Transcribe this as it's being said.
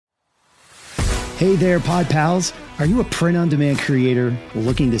Hey there, Pod Pals. Are you a print-on-demand creator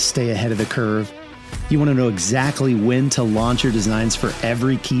looking to stay ahead of the curve? You want to know exactly when to launch your designs for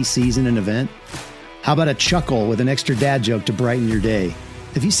every key season and event? How about a chuckle with an extra dad joke to brighten your day?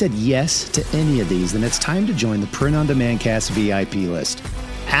 If you said yes to any of these, then it's time to join the Print on Demand Cast VIP list.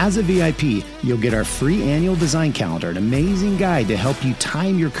 As a VIP, you'll get our free annual design calendar, an amazing guide to help you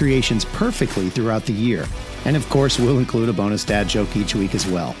time your creations perfectly throughout the year. And of course, we'll include a bonus dad joke each week as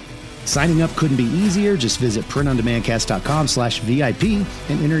well. Signing up couldn't be easier. Just visit printondemandcast.com/VIP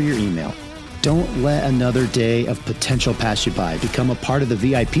and enter your email. Don't let another day of potential pass you by. Become a part of the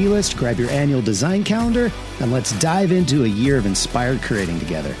VIP list, grab your annual design calendar, and let's dive into a year of inspired creating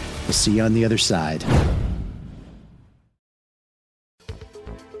together. We'll see you on the other side.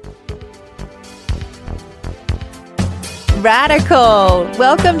 Radical!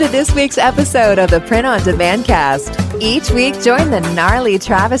 Welcome to this week's episode of the Print on Demand Cast. Each week, join the gnarly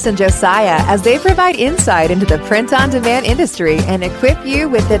Travis and Josiah as they provide insight into the print on demand industry and equip you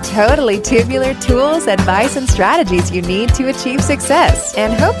with the totally tubular tools, advice, and strategies you need to achieve success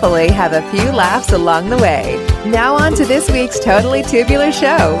and hopefully have a few laughs along the way. Now on to this week's Totally Tubular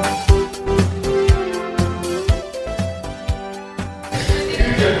show.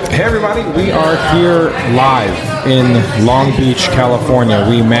 Hey everybody, we are here live in Long Beach, California.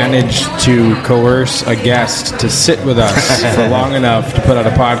 We managed to coerce a guest to sit with us for long enough to put out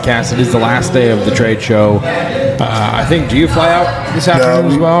a podcast. It is the last day of the trade show. I think, do you fly out this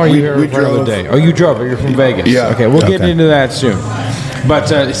afternoon as well? Or are you here for another day? Oh, you drove, or you're from Vegas? Yeah. Okay, we'll get into that soon. But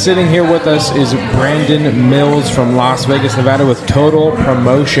sitting here with us is Brandon Mills from Las Vegas, Nevada with Total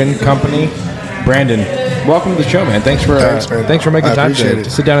Promotion Company. Brandon, welcome to the show, man. Thanks for making time to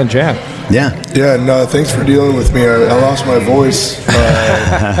sit down and chat. Yeah, no, thanks for dealing with me. I lost my voice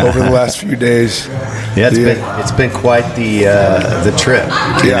over the last few days. Yeah, it's been quite the trip.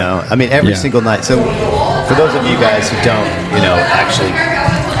 You know, I mean, every single night. So, for those of you guys who don't, actually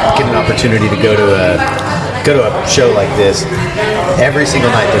get an opportunity to go to a show like this, every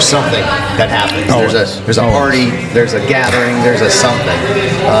single night there's something that happens. There's a party, there's a gathering, there's a something.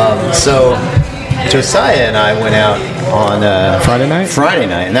 So Josiah and I went out on Friday night,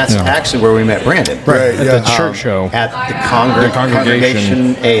 and that's actually where we met Brandon. Right, at the church show. At the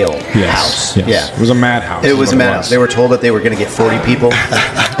Congregation Ale House. Yes. Yeah. It was a madhouse. It was a madhouse. They were told that they were going to get 40 people,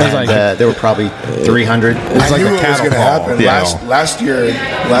 and there were probably 300. It was like a cattle call. Last year it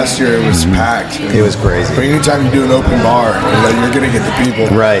was packed. It was crazy. But anytime you do an open bar, you're going to get the people.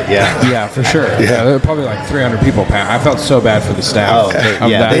 Right, yeah. Yeah, for sure. Yeah, there were probably like 300 people packed. I felt so bad for the staff.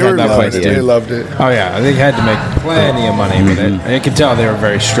 They loved it. Oh, yeah. They had to make plenty of money with it. I could tell they were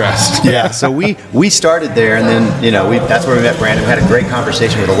very stressed. Yeah, so we started there, and then, that's where we met Brandon. We had a great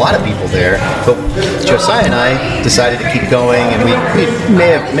conversation with a lot of people there. But Josiah and I decided to keep going, and we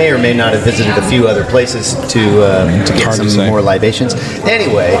may or may not have visited a few other places to get some more libations.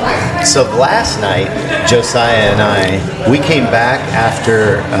 Anyway, so last night, Josiah and I, we came back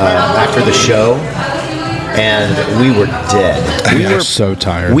after the show, and we were dead. We were so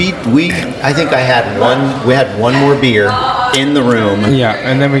tired. I think we had one more beer in the room. Yeah,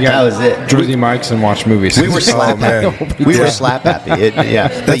 and then we got that was it. Jersey Mike's and watched movies. We were slap happy. We were slap happy.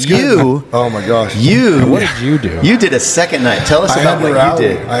 But you, oh my gosh, what did you do? You did a second night. Tell us about what you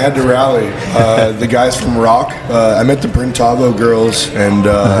did. I had to rally the guys from Rock. I met the Brentavo girls, and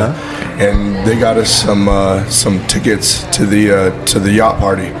they got us some tickets to the yacht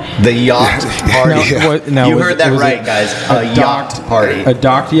party. The yacht party. You heard that right, guys. A yacht party. A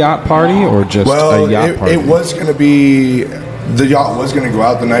docked yacht party, or just a yacht party? It was going to be. The yacht was going to go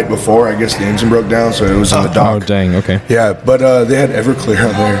out the night before. I guess the engine broke down, so it was on the dock. Oh, dang, okay. Yeah, but they had Everclear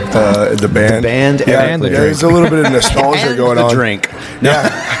on there, the band. Everclear. There's a little bit of nostalgia going on. And the drink. Yeah.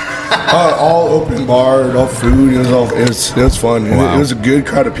 All open bar, all food. It was fun. Wow. It was a good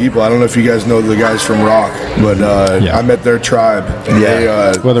crowd of people. I don't know if you guys know the guys from Rock, but I met their tribe. And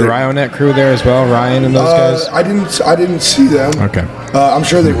were the Ryonet crew there as well? Ryan and those guys? I didn't see them. Okay. I'm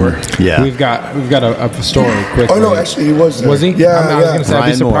sure they were. Yeah. We've got a story quickly. Oh no, actually he was there. Was he? Yeah. I was going to say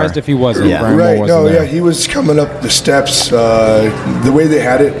I'd be surprised if he wasn't. Yeah. Brian Right. Moore wasn't there. He was coming up the steps. The way they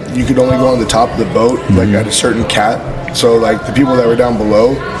had it, you could only go on the top of the boat, like at a certain cap. So like the people that were down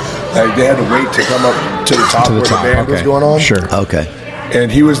below, like they had to wait to come up to the top where the band was going on. Sure. Okay.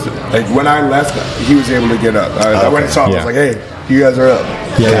 And he was like, when I left, he was able to get up. I went and saw him. I was like, hey, you guys are up.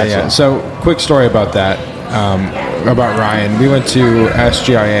 Yeah. So quick story about that. About Ryan. We went to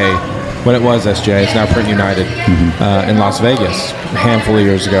SGIA when it was SGIA. It's now Print United in Las Vegas a handful of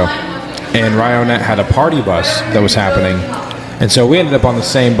years ago. And Ryonet had a party bus that was happening. And so we ended up on the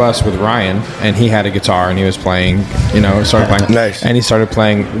same bus with Ryan, and he had a guitar, and he was playing, started playing. Nice. And he started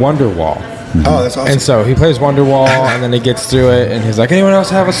playing Wonderwall. Oh, that's awesome. And so he plays Wonderwall, and then he gets through it, and he's like, anyone else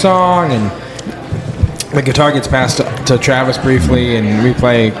have a song? And the guitar gets passed to Travis briefly, and we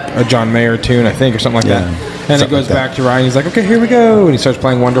play a John Mayer tune, I think, or something like that. And it goes back to Ryan. He's like, okay, here we go. And he starts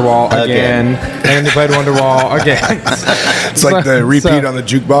playing Wonderwall again. And then they played Wonderwall again. It's like the repeat on the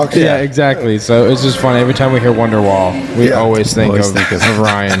jukebox. Yeah, exactly. So it's just fun. Every time we hear Wonderwall, we always think of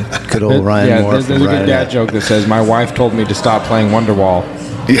Ryan. Good old Ryan Moore. There's a good dad joke that says, my wife told me to stop playing Wonderwall.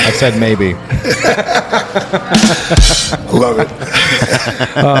 Yeah. I said maybe. Love it.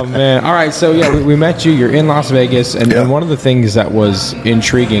 Oh, man. All right. So, yeah, we met you. You're in Las Vegas. And one of the things that was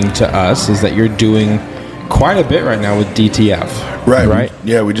intriguing to us is that you're doing quite a bit right now with DTF. Right?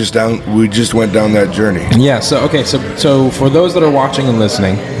 Yeah, we just went down that journey. Yeah. So, okay. So for those that are watching and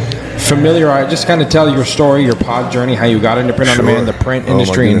listening, just kind of tell your story, your pod journey, how you got into print on demand, the print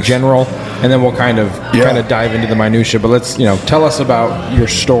industry in general, and then we'll kind of dive into the minutia. But let's tell us about your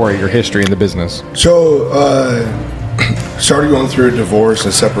story, your history in the business. So started going through a divorce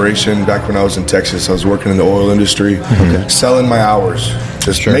and separation back when I was in Texas. I was working in the oil industry, selling my hours,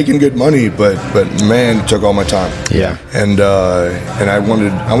 just making good money, but man, it took all my time. Yeah. And I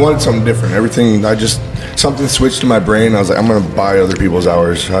wanted something different. Something switched in my brain. I was like, I'm going to buy other people's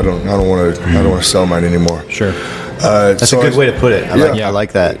hours. I don't want to sell mine anymore. Sure. That's a good way to put it. I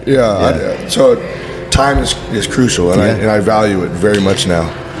like that. Yeah. So time is crucial, and I value it very much now.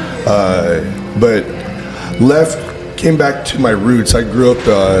 But came back to my roots. I grew up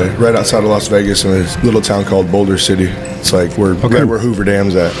right outside of Las Vegas in a little town called Boulder City. It's like right where Hoover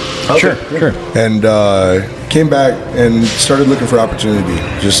Dam's at. Sure. And came back and started looking for opportunity,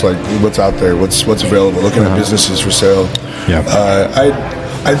 just like what's out there, what's available, looking at businesses for sale. Yeah.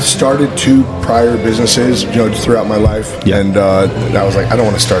 I started 2 prior businesses, throughout my life, and I was like, I don't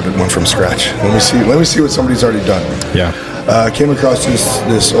want to start one from scratch. Let me see what somebody's already done. Yeah. Came across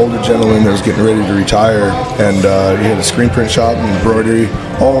this older gentleman that was getting ready to retire, and he had a screen print shop and embroidery,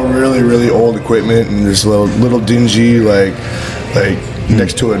 all really, really old equipment, and this little dingy, like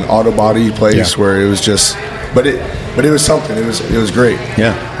next to an auto body place where it was just, but it was something. It was great.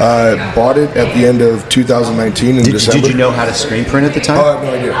 Yeah. Bought it at the end of 2019 in December. Did you know how to screen print at the time? Oh, I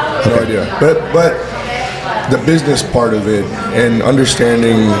have no idea. But the business part of it and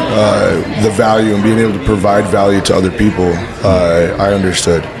understanding the value and being able to provide value to other people, I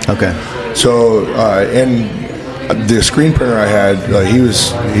understood. Okay. So and the screen printer I had, he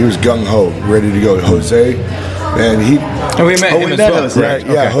was gung ho, ready to go. Jose, and we met him as well. Jose. Right?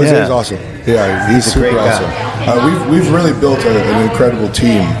 Yeah, Jose is awesome. Yeah, he's super awesome. We've really built an incredible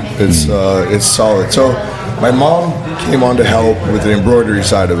team. It's solid. So my mom came on to help with the embroidery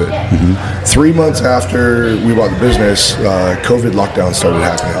side of it. 3 months after we bought the business, COVID lockdown started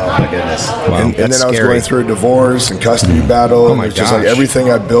happening. Oh my goodness! Wow. And then I was going through a divorce and custody battle. Oh my gosh! Just like everything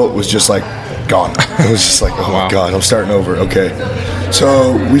I built was just like gone. It was just like, oh my God, I'm starting over. Okay,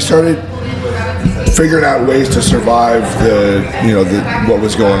 so we started figuring out ways to survive what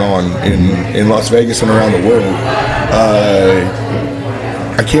was going on in Las Vegas and around the world.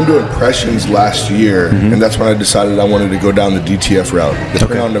 I came to Impressions last year, and that's when I decided I wanted to go down the DTF route, the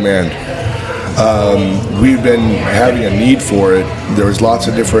print on demand. We've been having a need for it. There was lots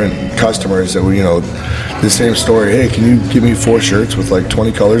of different customers that the same story. Hey, can you give me 4 shirts with like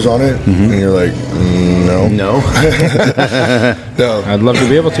 20 colors on it? And you're like, no. No. I'd love to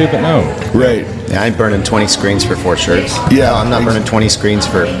be able to, but no. Right. Yeah, I'm burning 20 screens for 4 shirts. Yeah. No, I'm not burning 20 screens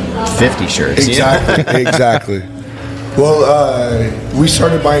for 50 shirts. Exactly. Well, we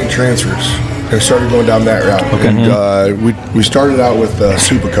started buying transfers. I started going down that route. Okay. And we started out with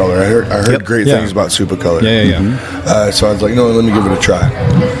Supercolor. I heard great things about Supercolor. Yeah. So I was like, let me give it a try.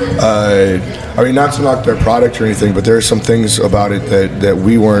 I mean, not to knock their product or anything, but there are some things about it that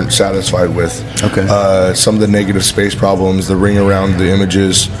we weren't satisfied with. Okay. Some of the negative space problems, the ring around the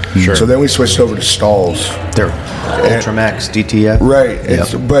images. Sure. So then we switched over to Stahls. They're Ultramax DTF. Right.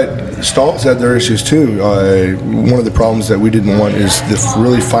 But Stahls had their issues too. One of the problems that we didn't want is the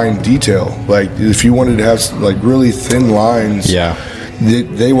really fine detail. Like if you wanted to have like really thin lines,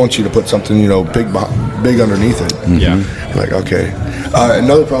 they want you to put something big underneath it. Yeah. Like okay.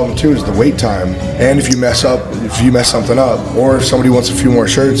 Another problem too is the wait time, and if you mess something up, or if somebody wants a few more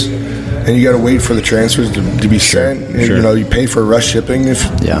shirts, and you got to wait for the transfers to be sent, and, you pay for rush shipping.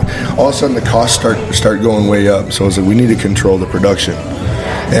 All of a sudden the costs start going way up. So I was like, we need to control the production.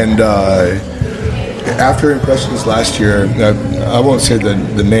 And after Impressions last year, I won't say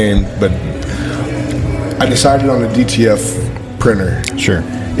the name, but I decided on a DTF printer. Sure.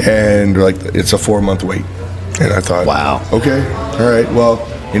 And like it's a 4-month wait. And I thought, wow. Okay, all right, well,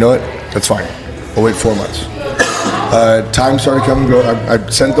 you know what? That's fine. We'll wait 4 months. Time started coming and go. I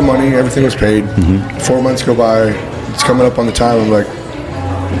sent the money. Everything was paid. 4 months go by. It's coming up on the time. I'm like,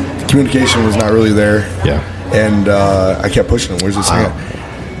 communication was not really there. Yeah. And I kept pushing him. Where's this thing at?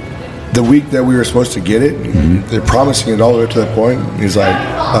 The week that we were supposed to get it, they're promising it all the way up to that point. He's like,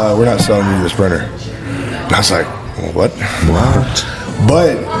 we're not selling you this printer. And I was like, well, what?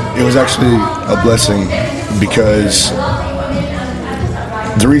 But it was actually a blessing because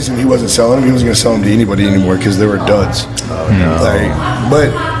the reason he wasn't selling them, he wasn't going to sell them to anybody anymore because they were duds. Oh, no.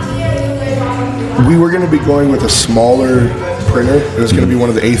 But we were going to be going with a smaller printer. It was going to be one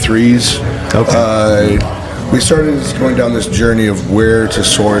of the A3s. Okay. We started going down this journey of where to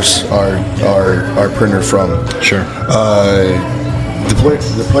source our printer from. Sure. The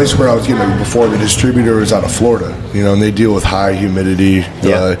place where I was getting it before, the distributor was out of Florida, and they deal with high humidity.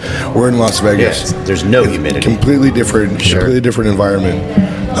 Yeah. We're in Las Vegas. Yeah, there's no humidity. Completely different environment.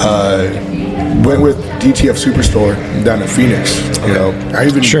 Went with DTF Superstore down in Phoenix.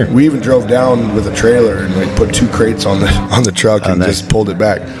 We even drove down with a trailer and put 2 crates on the truck and just pulled it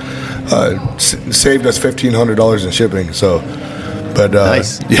back. Saved us $1,500 in shipping. So, but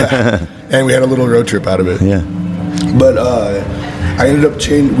nice. Yeah, and we had a little road trip out of it. Yeah, but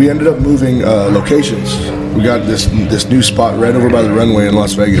we ended up moving locations. We got this new spot right over by the runway in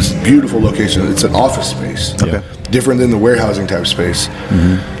Las Vegas. Beautiful location. It's an office space. Okay. Different than the warehousing type space.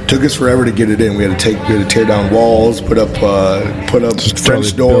 Took us forever to get it in. We had to tear down walls, put up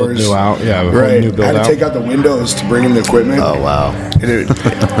French doors. New out. Yeah, right. New build I had to out. take out the windows to bring in the equipment. Oh wow!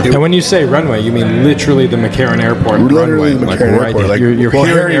 And when you say runway, you mean literally the McCarran Airport literally runway, the McCarran Airport. You're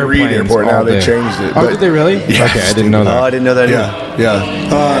hearing Harry Reid airplanes Airport now. all They day. changed it. Oh, did they really? Yes, Okay, I didn't know that. Oh, I didn't know that.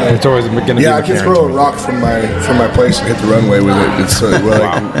 Yeah. It's always going to be I can McCarran throw to a me. rock from my place and hit the runway with it. It's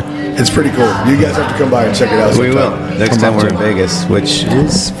it's pretty cool. You guys have to come by and check it out. We will sometime. next time we're in Vegas, which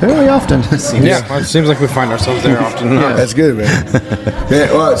is fairly often. It seems. Yeah, well, it seems like we find ourselves there often. That's good, man.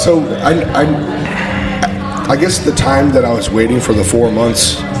 Yeah. So I guess the time that I was waiting for the 4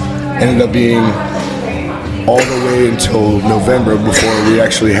 months ended up being all the way until November before we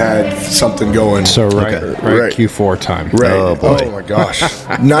actually had something going. So right Q4 time. Right. Oh, boy. Oh my gosh.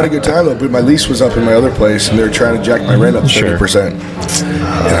 Not a good time though. But my lease was up in my other place, and they were trying to jack my rent up 30%.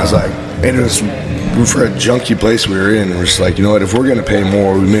 And I was like, and it was for a junky place we were in. And we're just like, you know what? If we're going to pay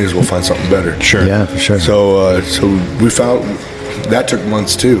more, we may as well find something better. Sure. Yeah, for sure. So we found that took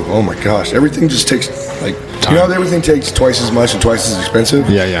months too. Oh my gosh. Everything just takes time. Everything takes twice as much and twice as expensive.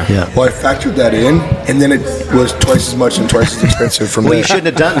 Yeah. Well, I factored that in, and then it was twice as much and twice as expensive from Well, there. you shouldn't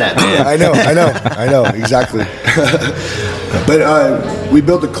have done that, man. I know, exactly. But we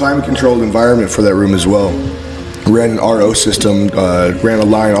built a climate-controlled environment for that room as well. Ran an RO system, ran a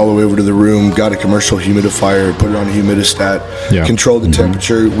line all the way over to the room, got a commercial humidifier, put it on a humidistat, controlled the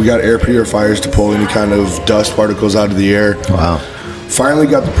temperature. We got air purifiers to pull any kind of dust particles out of the air. Wow. Finally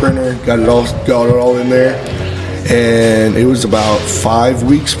got the printer, got it all in there, and it was about 5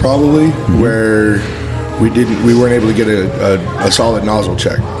 weeks probably where we weren't able to get a solid nozzle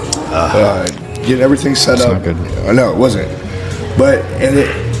check. Getting everything set up. Not good. No, it wasn't. But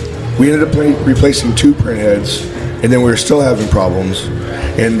we ended up replacing 2 print heads, and then we were still having problems.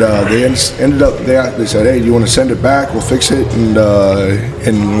 And they ended up. They said, "Hey, do you want to send it back? We'll fix it and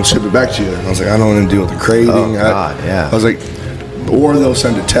we'll ship it back to you." And I was like, "I don't want to deal with the crating." Oh, God, yeah. I was like, or they'll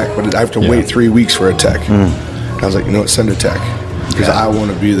send a tech, but I have to wait 3 weeks for a tech. I was like, you know what, send a tech because I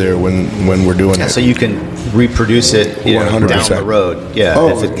want to be there when we're doing it. So you can reproduce it 100%. down the road. Yeah, Oh.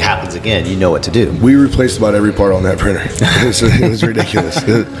 if it happens again, you know what to do. We replaced about every part on that printer. It was ridiculous.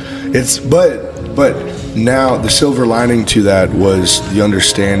 But now the silver lining to that was the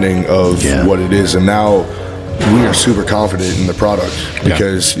understanding of what it is, and now we are super confident in the product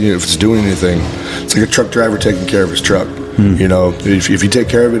because if it's doing anything, it's like a truck driver taking care of his truck. If you take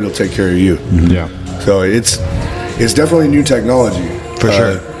care of it, it'll take care of you. Yeah. So it's definitely new technology For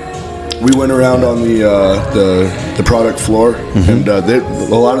sure. We went around on the product floor, and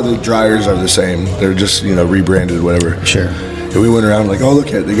a lot of the dryers are the same. They're just rebranded, whatever. Sure. And we went around like, oh, look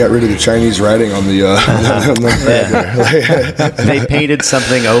at it. They got rid of the Chinese writing on the They painted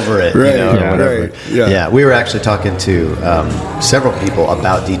something over it, Right, or whatever. right, yeah. We were actually talking to several people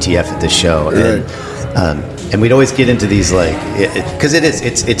about DTF at this show, and we'd always get into these because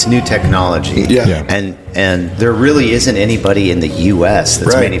it's new technology, and there really isn't anybody in the U.S.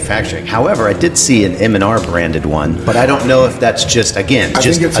 that's manufacturing. However, I did see an M&R branded one, but I don't know if that's just a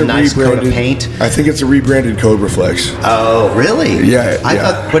nice coat of paint. I think it's a rebranded Cobra Flex. Oh, really? Yeah, I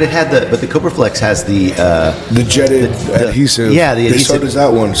thought, but the Cobra Flex has the jetted adhesive. Yeah, the adhesive. So does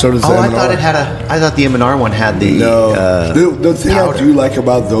that one. So does the M&R. I thought the M&R one had the the thing powder. I do like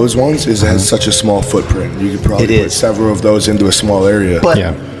about those ones is it has such a small footprint. You can could probably put several of those into a small area. But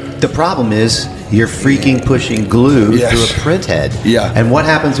the problem is you're freaking pushing glue through a print head. Yeah. And what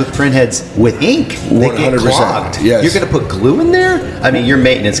happens with print heads with ink? They 100%. get clogged. Yes. You're going to put glue in there? I mean, your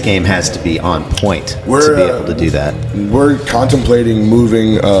maintenance game has to be on point to be able to do that. We're contemplating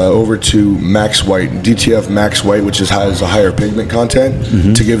moving over to Max White, DTF Max White, which has a higher pigment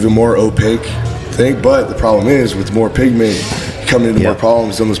content to give a more opaque thing. But the problem is, with more pigment, you come into more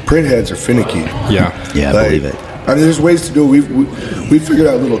problems, and those print heads are finicky. Yeah, I believe it. I mean, there's ways to do it. We figured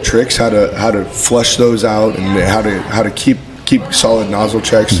out little tricks how to flush those out and how to keep solid nozzle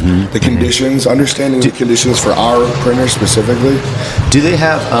checks. The conditions, understanding the conditions for our printer specifically. Do they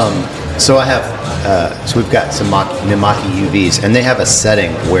have? So we've got some Nimaki UVs, and they have a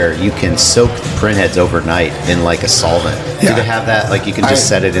setting where you can soak the print heads overnight in like a solvent. Yeah. Do they have that? Like you can just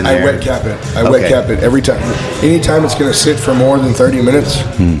set it in there? I wet cap it. Wet cap it every time. Anytime it's going to sit for more than 30 minutes,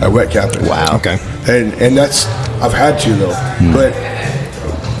 I wet cap it. Wow. Okay. And that's, I've had to though. But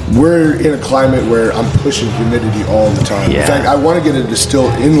we're in a climate where I'm pushing humidity all the time. Yeah. In fact, I want to get a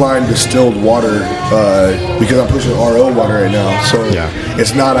inline distilled water because I'm pushing RO water right now. So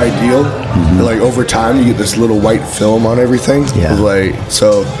it's not ideal. Like over time, you get this little white film on everything. Yeah.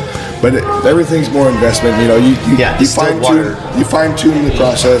 But everything's more investment. You know, you fine tune the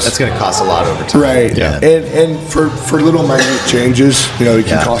process. That's going to cost a lot over time. Right. Yeah. And for little minute changes, you know, it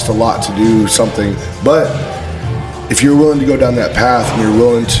can cost a lot to do something, but if you're willing to go down that path and you're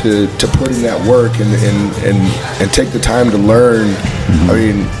willing to put in that work and take the time to learn, I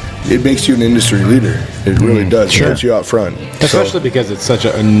mean, it makes you an industry leader. It really does. It puts you out front. Especially because it's such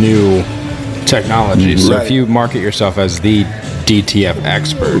a new technology. So if you market yourself as the DTF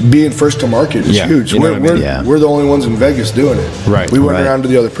expert, being first to market is huge. We're the only ones in Vegas doing it. Right. We went around to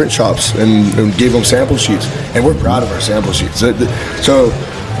the other print shops and gave them sample sheets, and we're proud of our sample sheets. So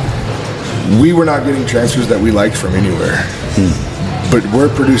we were not getting transfers that we liked from anywhere, but we're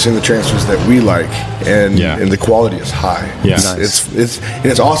producing the transfers that we like, and the quality is high. Yeah,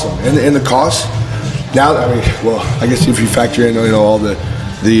 it's awesome, and the cost. Now, I mean, well, I guess if you factor in, you know, all the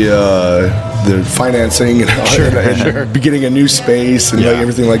financing and getting a new space and like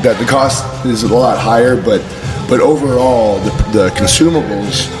everything like that, the cost is a lot higher, but overall the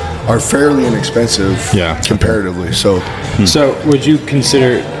consumables are fairly inexpensive comparatively. So would you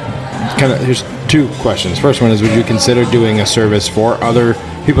consider, here's two questions. First one is, would you consider doing a service for other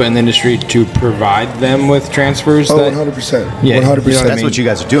people in the industry to provide them with transfers? 100%. Yeah, 100%. That's what you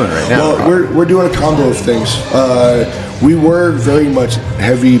guys are doing right now. Well, we're doing a combo of things. We were very much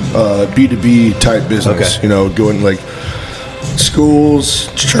heavy B2B type business. Okay. You know, going like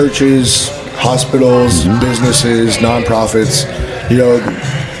schools, churches, hospitals, businesses, nonprofits. You know,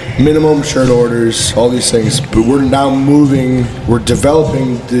 minimum shirt orders, all these things. But we're now we're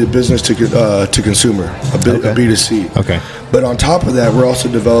developing the business to consumer, a B2C. Okay. But on top of that, we're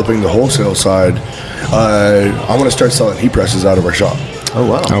also developing the wholesale side. I want to start selling heat presses out of our shop. Oh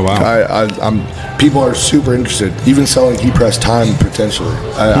wow! People are super interested, even selling heat press time potentially.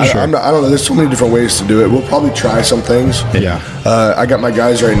 I don't know. There's so many different ways to do it. We'll probably try some things. Yeah. I got my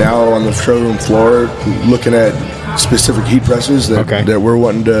guys right now on the showroom floor looking at specific heat presses that we're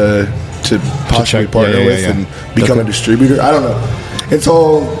wanting to possibly partner with and become a distributor. I don't know. It's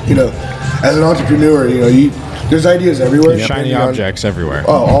all, you know, as an entrepreneur, you know, there's ideas everywhere. Shiny objects everywhere.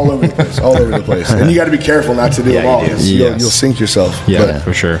 Oh, all over the place. All over the place. And you got to be careful not to do them all. You'll sink yourself. Yeah,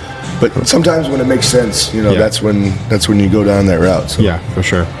 for sure. But sometimes when it makes sense, you know, that's when you go down that route. So. Yeah, for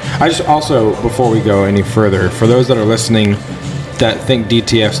sure. I just also, before we go any further, for those that are listening that think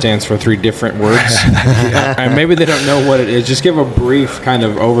DTF stands for three different words, and maybe they don't know what it is, just give a brief kind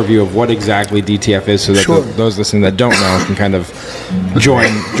of overview of what exactly DTF is, so that those listening that don't know can kind of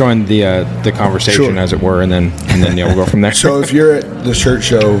join the conversation, as it were, and then we'll go from there. So if you're at the shirt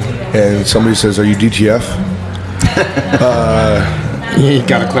show and somebody says, "Are you DTF?" You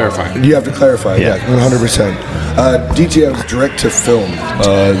got to clarify. You have to clarify. Yeah, 100%. DTF is direct to film.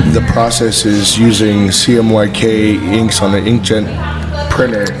 The process is using CMYK inks on an inkjet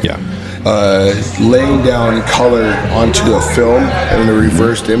printer. Yeah. Laying down color onto a film in a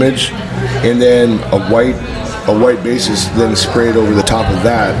reversed image, and then a white basis then sprayed over the top of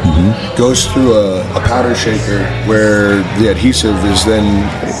that, goes through a powder shaker where the adhesive is then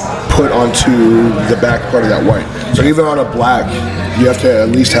put onto the back part of that white. So even on a black, you have to at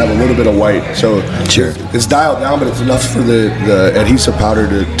least have a little bit of white. So it's dialed down, but it's enough for the adhesive powder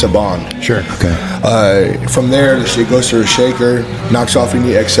to bond. Sure. Okay. From there, it goes through a shaker, knocks off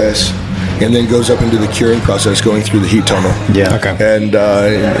any excess, and then goes up into the curing process, going through the heat tunnel. Yeah. Okay. And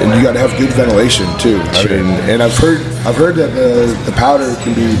you got to have good ventilation too. Sure. I mean, and I've heard that the powder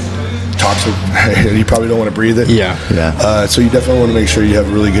can be toxic. You probably don't want to breathe it. So you definitely want to make sure you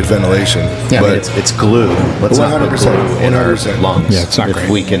have really good ventilation. Yeah, but it's glue. Let's 100%, not put glue in our 100%. lungs. Yeah, it's not if great.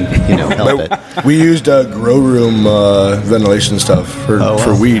 we can, help it. We used grow room ventilation stuff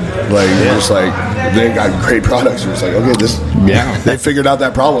for weed. Like, just like they got great products. You're just like, okay, this. Yeah. They figured out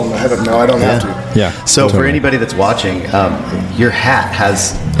that problem. Now I don't have to. Yeah. So for anybody that's watching, your hat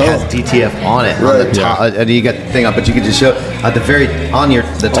has DTF on it. Right. On the top, and you got the thing up, but you can just show at the very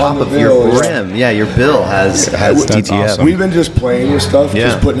the top of your rim. Yeah, your bill has DTF. awesome. We've been just playing with stuff,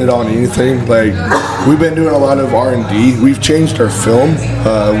 just putting it on anything. Like, we've been doing a lot of R&D. We've changed our film.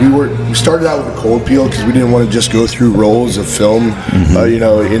 We started out with a cold peel because we didn't want to just go through rolls of film,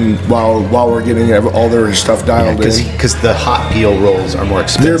 while we're getting all their stuff dialed in. Because the hot peel rolls are more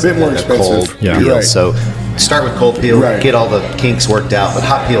expensive. They're a bit more than expensive. Cold peel. Right. So start with cold peel, get all the kinks worked out. But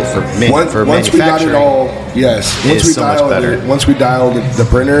hot peel for manufacturing. Once we got it all, once we dialed the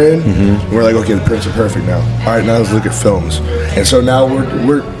printer in, we're like, okay, the prints are perfect now. All right, now let's look at films. And so now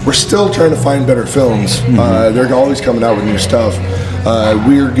we're still trying to find better films. They're always coming out with new stuff.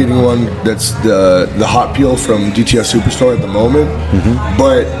 We're getting one that's the hot peel from DTF Superstore at the moment,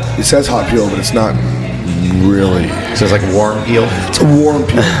 but it says hot peel, but it's not really. So it's like warm peel. It's a warm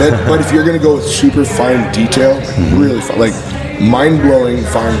peel, but if you're gonna go with super fine detail, really fine, like mind-blowing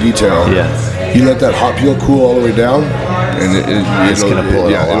fine detail, you let that hot peel cool all the way down, and it's gonna pull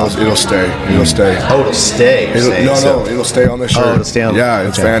it all out. It'll stay. It'll stay. Oh, it'll stay. It'll stay on the shirt. Oh, it'll stay on. Yeah,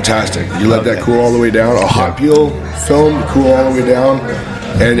 it's fantastic. You let that cool all the way down. A hot peel film, cool all the way down,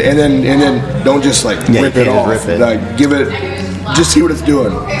 and then don't just like rip it off. Like, give it. Just see what it's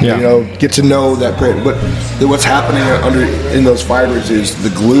doing. Get to know that print. But what's happening in those fibers is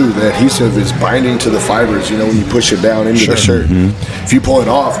the glue, the adhesive, is binding to the fibers. When you push it down into the shirt. If you pull it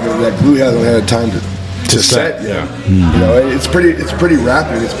off, that glue hasn't had time to set. It's pretty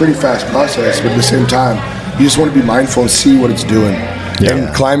rapid. It's pretty fast process. But at the same time, you just want to be mindful and see what it's doing.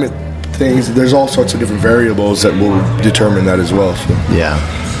 And climate things. There's all sorts of different variables that will determine that as well. So. Yeah.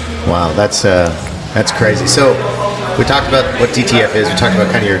 Wow. That's crazy. So. We talked about what DTF is. We talked about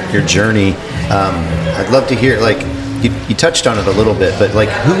kind of your journey. I'd love to hear, like, you touched on it a little bit, but like,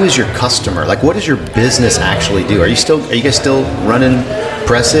 who is your customer? Like, what does your business actually do? Are you guys still running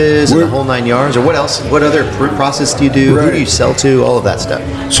presses and the whole 9 yards, or what else? What other process do you do? Who do you sell to? All of that stuff.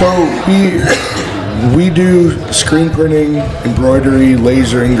 So we do screen printing, embroidery,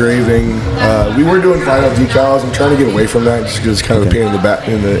 laser engraving. We were doing vinyl decals. I'm trying to get away from that just because it's kind of a pain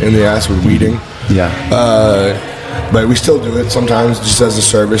in the ass with weeding. But we still do it sometimes, just as a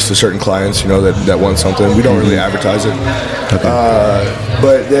service to certain clients, that want something. We don't really advertise it.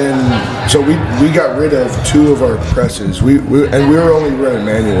 But then, so we got rid of 2 of our presses. We were only running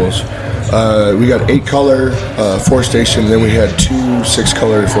manuals. We got 8-color 4-station, then we had 2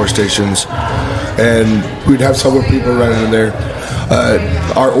 6-color 4-stations, and we'd have several people running in there.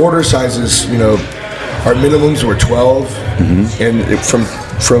 Our order sizes, our minimums were 12, and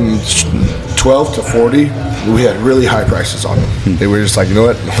from 12 to 40, we had really high prices on them. They were just like, you know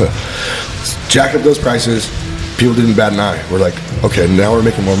what, jack up those prices. People didn't bat an eye. We're like, okay, now we're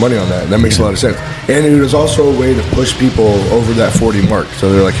making more money on that. And that makes a lot of sense. And it was also a way to push people over that 40 mark.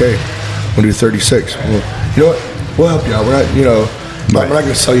 So they're like, hey, we'll do 36. Well, you know what, we'll help you out. We're not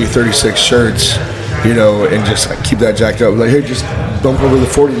going to sell you 36 shirts, and just like keep that jacked up. Like, hey, just bump over the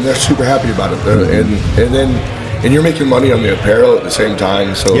 40, and they're super happy about it. And you're making money on the apparel at the same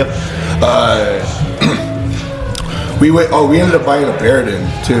time. So we ended up buying a Baradin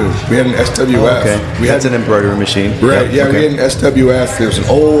too. We had an SWF. That's an embroidery machine. Right, we had an SWF. It was an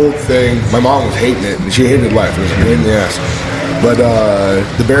old thing. My mom was hating it, and she hated life. It was a pain in the ass. But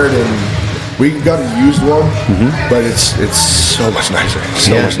the Baradin, we got a used one, but it's so much nicer.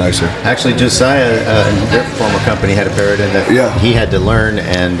 Much nicer. Actually, Josiah, their former company, had a Baradin that he had to learn,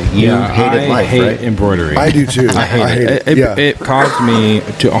 and you hated life, hate right? embroidery. I do too. I hate it. It caused me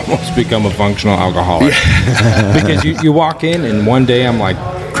to almost become a functional alcoholic. Because you walk in, and one day I'm like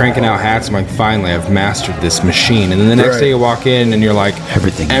cranking out hats. I'm like, finally, I've mastered this machine. And then the next day you walk in, and you're like,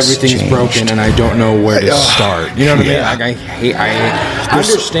 everything's broken, and I don't know where to start. You know what I mean? Like,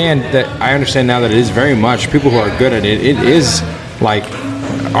 I understand now that it is very much, people who are good at it, it is like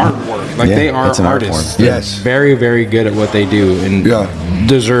artwork. Like, they are artists. Yes. Very, very good at what they do, and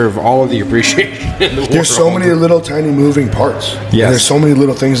deserve all of the appreciation in the world. There's so many little tiny moving parts. Yes. And there's so many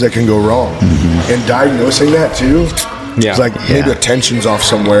little things that can go wrong. And diagnosing that too. It's like maybe a tension's off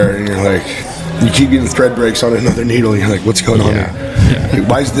somewhere, and you're like, you keep getting thread breaks on another needle, and you're like, what's going on here? Like,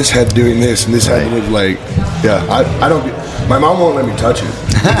 why is this head doing this, and this head doing like, I don't. My mom won't let me touch it.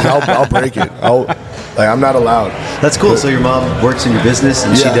 I'll break it. Like, I'm not allowed. That's cool. So your mom works in your business,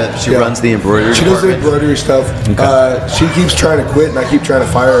 and she runs the embroidery. She does the embroidery stuff. Okay. She keeps trying to quit, and I keep trying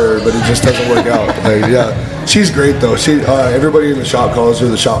to fire her, but it just doesn't work out. Like, she's great though. She everybody in the shop calls her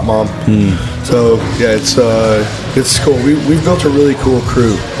the shop mom. So yeah, it's cool. We've built a really cool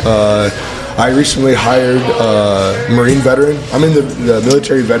crew. I recently hired a Marine veteran. I'm in the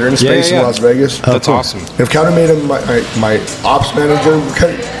military veteran space in Las Vegas. That's awesome. I've kind of made him my ops manager.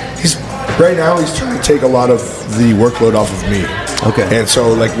 Right now he's trying to take a lot of the workload off of me. Okay. And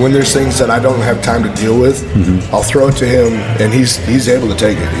so like when there's things that I don't have time to deal with, I'll throw it to him, and he's able to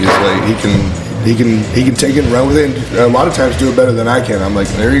take it. He's like he can take it and run with it, and a lot of times do it better than I can. I'm like,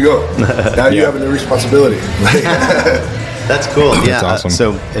 there you go. Now you have a new responsibility. That's cool. Yeah. That's awesome.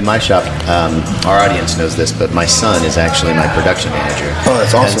 So in my shop, our audience knows this, but my son is actually my production manager. Oh,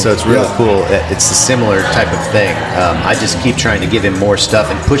 that's awesome. And so it's really cool. It's a similar type of thing. I just keep trying to give him more stuff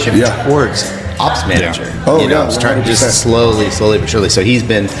and push him towards ops manager. I was trying to just slowly but surely. So he's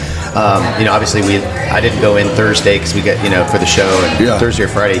been, obviously I didn't go in Thursday because we got, for the show, and Thursday or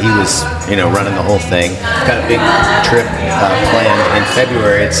Friday he was, running the whole thing. Got a big trip planned in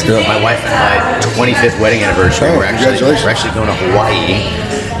February. It's my wife and my 25th wedding anniversary. We're actually going to Hawaii.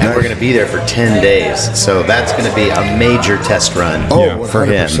 And we're going to be there for 10 days. So that's going to be a major test run for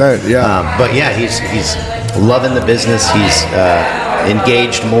him. But yeah, he's loving the business. He's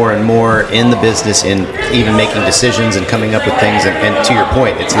engaged more and more in the business, in even making decisions and coming up with things. And to your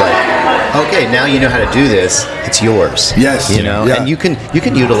point, it's like, okay, now you know how to do this. It's yours. Yes. And you can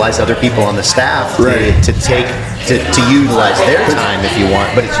utilize other people on the staff to utilize their time if you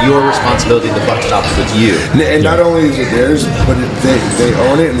want, but it's your responsibility. The buck stops with you. And not only is it theirs, but they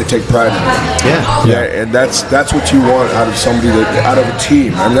own it and they take pride in it. Yeah. And that's what you want out of somebody, out of a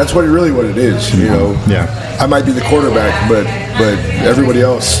team. I mean, that's what it is. I might be the quarterback, but everybody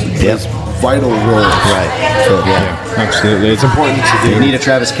else plays vital roles. Right. So, absolutely. It's important to do. You need a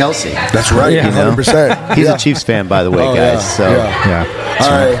Travis Kelce. That's right. 100%. He's a Chiefs fan, by the way, guys. So All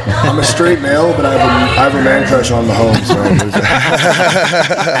right. I'm a straight male, but I have a man crush on Mahomes. So.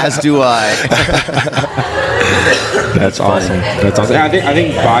 As do I. That's awesome. I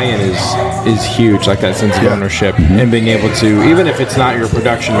think buy-in is huge, like that sense of ownership, and being able to, even if it's not your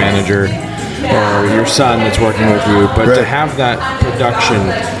production manager or your son that's working with you, but to have that production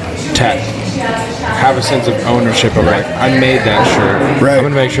tech have a sense of ownership of like, I made that shirt. I'm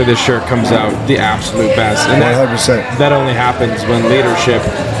going to make sure this shirt comes out the absolute best. And 100%. That only happens when leadership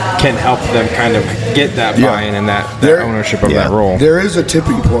can help them kind of get that buy-in and that ownership of that role. There is a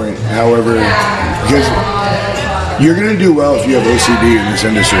tipping point, however, because you're going to do well if you have OCD in this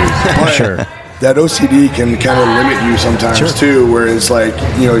industry. Sure. That OCD can kind of limit you sometimes too, where it's like,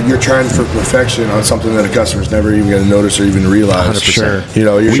 you're trying for perfection on something that a customer's never even going to notice or even realize.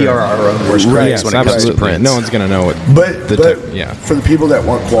 100%. We are our own worst critics when it comes to print. No one's going to know it. But for the people that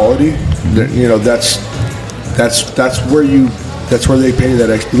want quality, that's where they pay that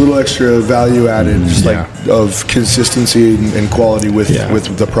little extra value added, just of consistency and quality with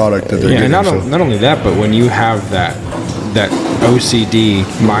the product that they're getting. And not only that, but when you have that OCD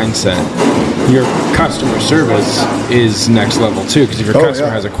mindset, your customer service is next level too. Because if your customer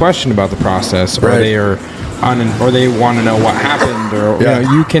has a question about the process, or they are or they want to know what happened, or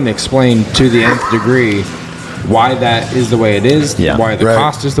you can explain to the nth degree why that is the way it is, why the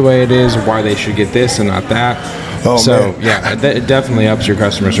cost is the way it is, why they should get this and not that. It definitely ups your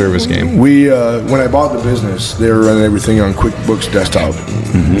customer service game. We when I bought the business, they were running everything on QuickBooks Desktop,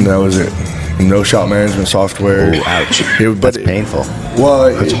 and that was it. No shop management software. Oh, ouch. That's painful. Well,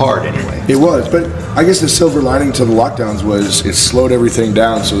 it's hard anyway. It was, but I guess the silver lining to the lockdowns was it slowed everything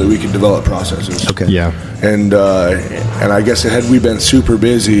down so that we could develop processes. Okay. Yeah. And I guess had we been super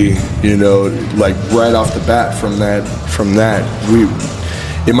busy, like right off the bat from that,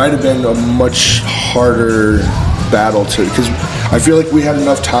 it might have been a much harder battle because I feel like we had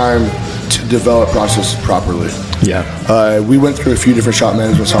enough time to develop processes properly. Yeah. We went through a few different shop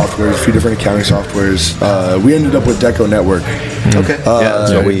management softwares, a few different accounting softwares. We ended up with Deco Network. Okay.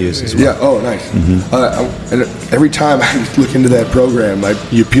 That's what we use as well. Yeah. Oh, nice. And every time I look into that program,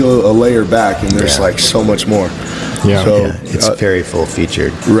 you peel a layer back, and there's like so much more. Yeah. So it's very full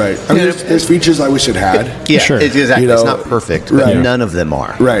featured. Right. I mean, there's features I wish it had. Sure. Exactly. It's not perfect, but none of them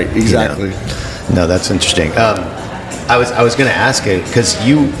are. Right. Exactly. No, that's interesting. I was going to ask you because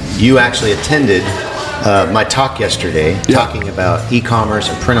you actually attended my talk yesterday, talking about e-commerce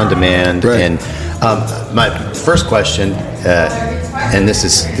and print on demand. And my first question, and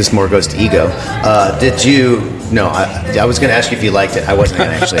this more goes to ego. Did you No, I was going to ask you if you liked it. I wasn't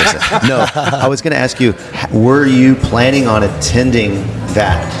going to actually ask that. No, I was going to ask you, were you planning on attending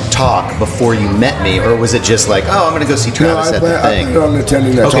that talk before you met me, or was it just like, oh, I'm going to go see Travis at the thing? I planned on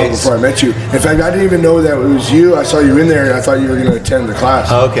attending that talk before I met you. In fact, I didn't even know that it was you. I saw you in there, and I thought you were going to attend the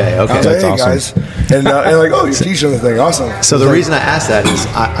class. Okay. I was like, That's hey, awesome. guys. And like, oh, you're teaching the thing. Awesome. So the reason I asked that is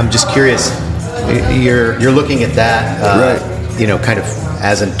I'm just curious. You're looking at that, kind of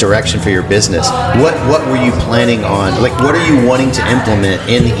as a direction for your business. What were you planning on? Like, what are you wanting to implement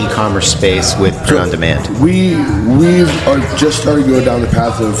in the e-commerce space with print on demand? We've just started going down the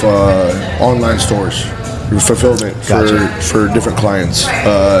path of online stores, fulfillment for different clients.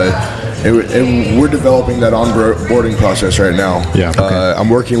 And we're developing that onboarding process right now. Yeah. Okay. I'm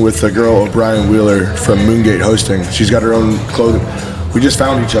working with a girl, O'Brien Wheeler from Moongate Hosting. She's got her own clothing. We just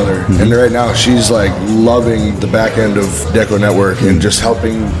found each other, and right now she's like loving the back end of Deco Network and just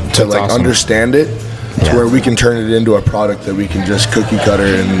helping to understand it to where we can turn it into a product that we can just cookie cutter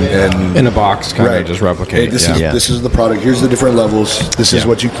and in a box kind of just replicate. Hey, this is the product. Here's the different levels. This is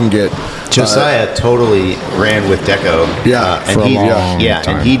what you can get. Josiah totally ran with Deco.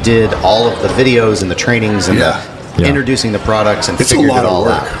 And he did all of the videos and the trainings and introducing the products and figured it all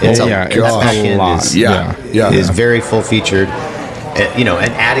out. It's a lot. Is very full featured.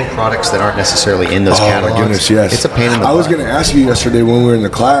 And adding products that aren't necessarily in those catalogs. Oh, my goodness, yes. It's a pain in the butt. I was going to ask you yesterday when we were in the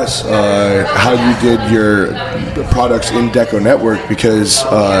class how you did your products in Deco Network, because,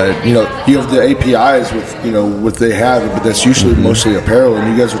 you have the APIs with what they have, but that's usually mostly apparel,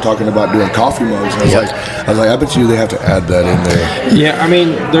 and you guys were talking about doing coffee mugs, and I was like, I bet you they have to add that in there. Yeah, I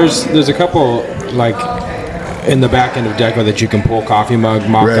mean, there's a couple, in the back end of Deco that you can pull coffee mug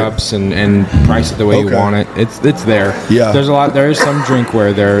mock-ups and price it the way you want it. It's there. Yeah. There is some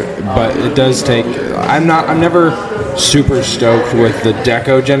drinkware there, but it does take. I'm never super stoked with the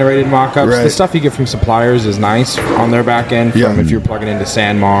Deco generated mock-ups. Right. The stuff you get from suppliers is nice on their back end from if you're plugging into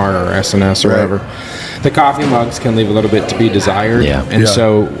Sanmar or SNS or whatever. The coffee mugs can leave a little bit to be desired. And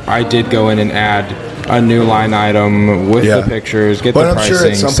so I did go in and add a new line item with the pictures, get the pricing, I'm sure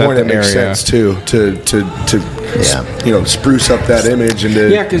at some point it makes sense too to spruce up that image and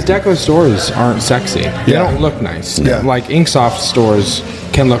because Deco stores aren't sexy. They don't look nice. Like Inksoft stores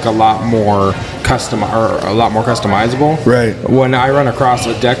can look a lot more customizable. Right. When I run across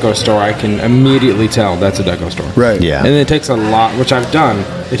a Deco store, I can immediately tell that's a Deco store. Right. Yeah. And it takes a lot, which I've done.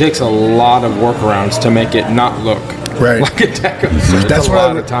 It takes a lot of workarounds to make it not look like a Deco store. That's a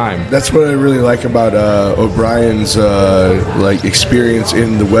lot of time. That's what I really like about O'Brien's experience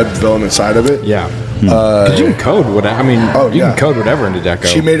in the web development side of it. Yeah. Because you can code whatever. I mean, you can code whatever into Deco.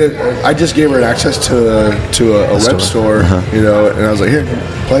 She made it. I just gave her access to a web store, and I was like, "Here,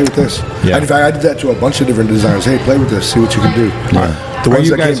 play with this." Yeah. In fact, I did that to a bunch of different designers. Hey, play with this. See what you can do. Yeah. Are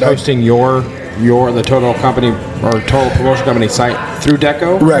you guys hosting the total company or total promotion company site through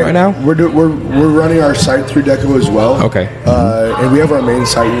Deco right now? We're running our site through Deco as well. Okay. And we have our main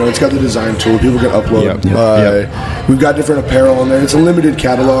site. It's got the design tool. People can upload. We've got different apparel on there. It's a limited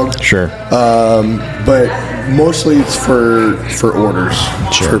catalog. Sure. But mostly it's for orders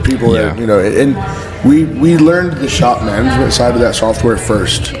for people that and we learned the shop management side of that software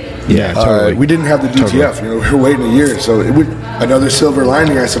first. Yeah, totally. We didn't have the DTF. Totally. We were waiting a year, so another silver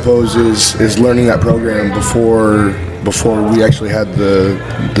lining, I suppose, is learning that program before we actually had the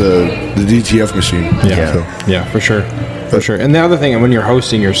DTF machine. Yeah, for sure. And the other thing, when you're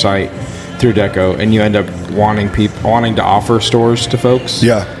hosting your site through Deco and you end up wanting to offer stores to folks,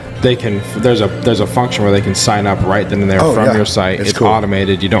 they can. There's a function where they can sign up right then and there from your site. It's cool.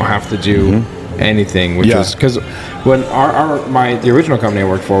 Automated. You don't have to do anything, which is because when the original company I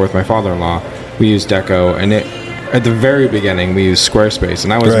worked for with my father-in-law, we used Deco, and at the very beginning we used Squarespace,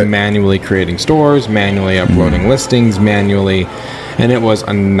 and I was manually creating stores, manually uploading listings, and it was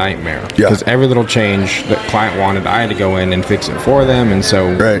a nightmare because every little change that client wanted, I had to go in and fix it for them. And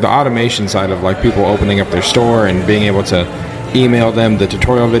so the automation side of people opening up their store and being able to email them the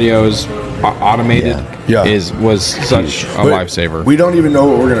tutorial videos automated was such a lifesaver. We don't even know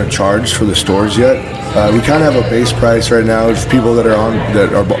what we're going to charge for the stores yet. We kind of have a base price right now of people that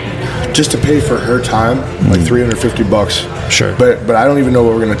are just to pay for her time, like $350. Sure. But I don't even know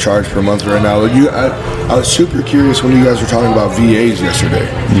what we're going to charge per month right now. I was super curious when you guys were talking about VAs yesterday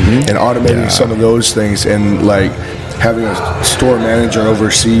and automating some of those things and having a store manager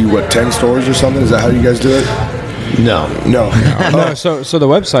oversee 10 stores or something. Is that how you guys do it? No. No, so the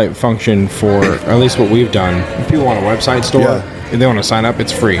website function for at least what we've done. If people want a website store, if they want to sign up,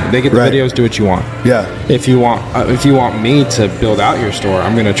 it's free. They get the videos, do what you want. Yeah. If you want me to build out your store,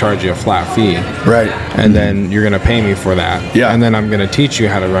 I'm going to charge you a flat fee. Right. And then you're going to pay me for that. Yeah. And then I'm going to teach you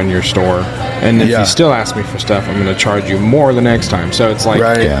how to run your store. And if you still ask me for stuff, I'm going to charge you more the next time. So it's like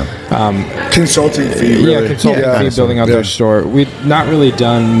consulting fee. Really. Consulting fee, building out their store. We've not really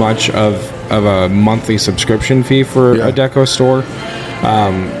done much of a monthly subscription fee for a deco store.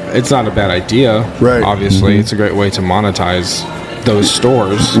 It's not a bad idea. Right. Obviously, it's a great way to monetize those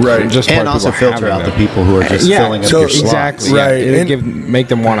stores, right? And also filter out the people who are just filling up your slots. Exactly, right? It'll make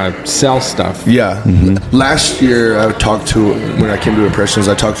them want to sell stuff. Yeah. Last year, I talked to when I came to Impressions.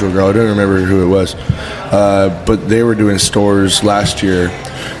 I talked to a girl. I don't remember who it was, but they were doing stores last year,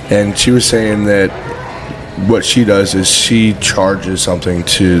 and she was saying that what she does is she charges something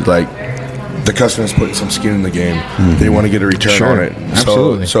to like. The customer's putting some skin in the game. They want to get a return on it.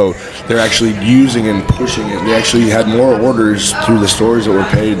 Absolutely. So they're actually using and pushing it. They actually had more orders through the stores that were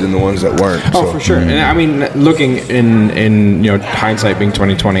paid than the ones that weren't. Oh, for sure. And I mean, looking in hindsight being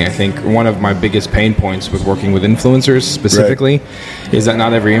 2020, I think one of my biggest pain points with working with influencers specifically is that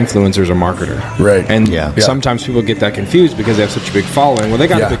not every influencer is a marketer. Right. And sometimes people get that confused because they have such a big following. Well, they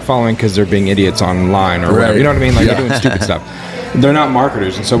got a big following because they're being idiots online or whatever. You know what I mean? Like they're doing stupid stuff. They're not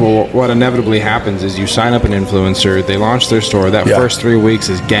marketers, and so what inevitably happens is you sign up an influencer, they launch their store. That first 3 weeks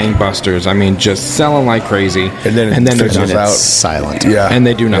is gangbusters. I mean, just selling like crazy, and then they're just out silent. Yeah, and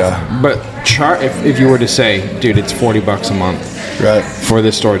they do nothing. But if you were to say, dude, it's $40 a month, for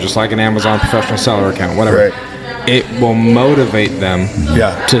this store, just like an Amazon professional seller account, whatever. It will motivate them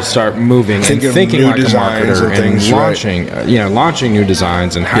to start moving and thinking like a marketer and launching new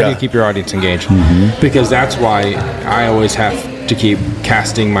designs and how do you keep your audience engaged? Because that's why I always have to keep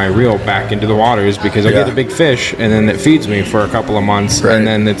casting my reel back into the waters because I get a big fish and then it feeds me for a couple of months and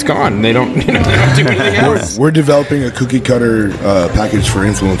then it's gone. They don't, they don't do anything else. We're developing a cookie cutter package for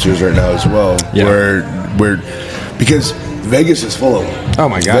influencers right now as well. Because Vegas is full of them. Oh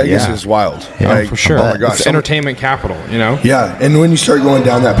my God, Vegas is wild. Yeah, for sure. Oh my gosh, it's entertainment capital, Yeah, and when you start going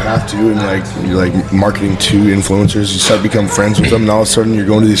down that path too, and you're like marketing to influencers, you start to become friends with them, and all of a sudden you're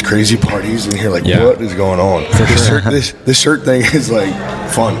going to these crazy parties, and you're like, what is going on? This shirt thing is like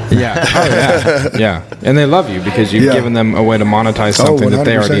fun. Yeah, and they love you because you've given them a way to monetize something that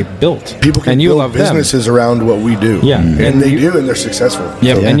they already built. People can build businesses around what we do. Yeah, and they do, and they're successful.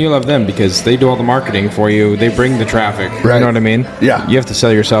 Yeah, and you love them because they do all the marketing for you. They bring the traffic. You know what I mean? Yeah. You have to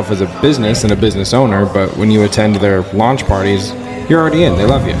sell yourself as a business and a business owner, but when you attend their launch parties, you're already in. They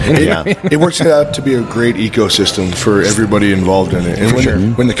love you. It works out to be a great ecosystem for everybody involved in it.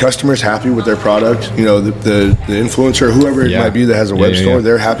 And when the customer's happy with their product, the influencer, whoever it might be that has a web store,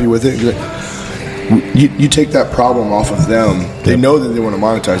 they're happy with it. You take that problem off of them. They know that they want to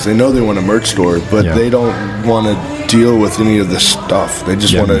monetize. They know they want a merch store, but they don't want to deal with any of the stuff. They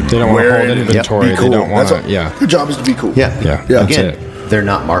just want to wear it, inventory. Be cool. They don't want to. Their job is to be cool. Yeah. Again, they're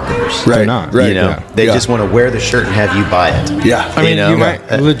not marketers. They're not. They just want to wear the shirt and have you buy it. Yeah. I mean, you might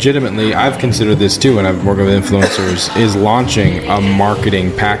legitimately, I've considered this too when I've worked with influencers, is launching a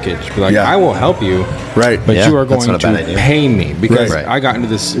marketing package. Be like, I will help you, but you are going to pay me because I got into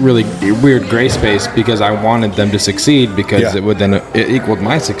this really weird gray space because I wanted them to succeed because it equaled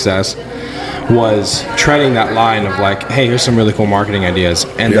my success. Was treading that line of like, hey, here's some really cool marketing ideas,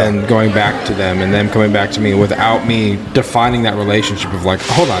 and then going back to them and them coming back to me without me defining that relationship of like,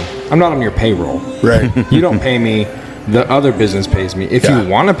 hold on, I'm not on your payroll. Right. You don't pay me. The other business pays me. If you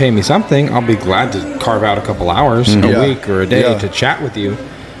want to pay me something, I'll be glad to carve out a couple hours a week or a day to chat with you.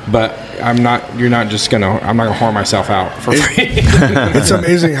 But I'm not gonna whore myself out for free. It's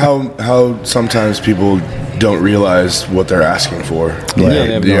amazing how sometimes people don't realize what they're asking for.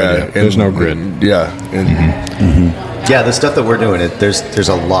 They have no idea. There's no grid. The stuff that we're doing, there's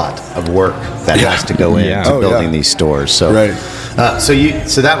a lot of work that has to go into building these stores. So,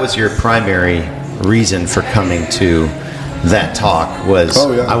 so that was your primary reason for coming to that talk was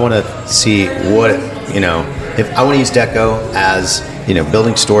I want to see what if I want to use Deco as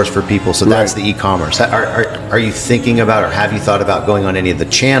building stores for people. So that's the e-commerce. Are you thinking about or have you thought about going on any of the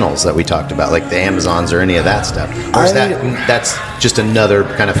channels that we talked about, like the Amazons or any of that stuff? Or is that's just another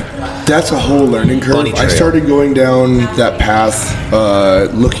kind of that's a whole learning curve. I started going down that path,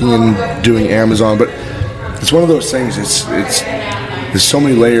 looking and doing Amazon, but it's one of those things. There's so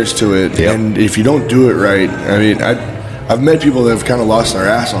many layers to it, and if you don't do it right, I mean, I've met people that have kind of lost their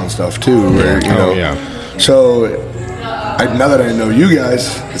ass on stuff too. Where, So now that I know you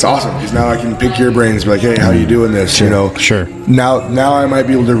guys, it's awesome because now I can pick your brains, be like, hey, how you doing this? Sure, you know, sure. Now I might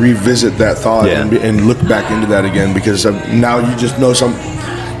be able to revisit that thought and look back into that again because now you just know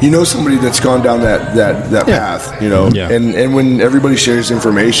somebody that's gone down that path, you know, and when everybody shares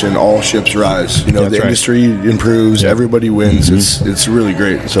information, all ships rise. You know, the industry improves, everybody wins. It's really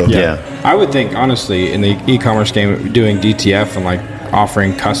great. So I would think honestly in the e-commerce game, doing DTF and like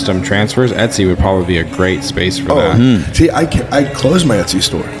offering custom transfers, Etsy would probably be a great space for that. See, I closed my Etsy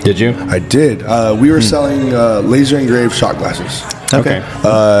store. Did you? I did. We were selling laser engraved shot glasses. Okay.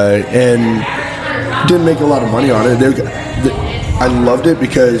 And didn't make a lot of money on it. I loved it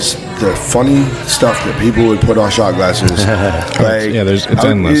because the funny stuff that people would put on shot glasses, it's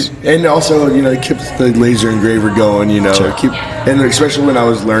endless. And also, you know, it keeps the laser engraver going. You know, and especially when I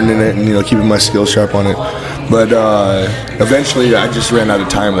was learning it and keeping my skills sharp on it. But eventually, I just ran out of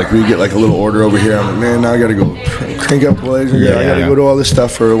time. Like we get like a little order over here. I'm like, man, now I got to go crank up the laser. I got to go to all this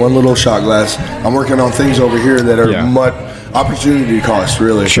stuff for one little shot glass. I'm working on things over here that are much opportunity cost,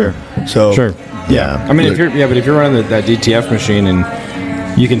 really. Sure. So. Sure. Yeah, I mean, if you're running that DTF machine and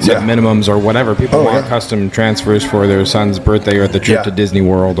you can set minimums or whatever, people want custom transfers for their son's birthday or the trip to Disney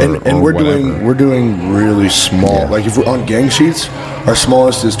World or we're whatever. we're doing really small. Like if we're on gang sheets, our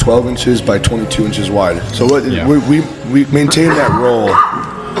smallest is 12 inches by 22 inches wide. So we maintain that roll.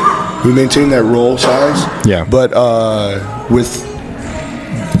 We maintain that roll size. Yeah. But with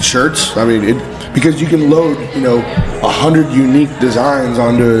shirts, I mean because you can load 100 unique designs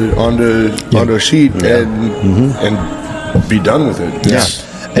onto a sheet and be done with it.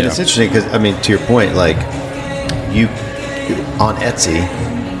 And it's interesting because I mean, to your point, like you on Etsy,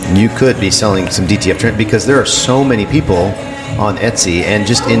 you could be selling some DTF trend because there are so many people on Etsy and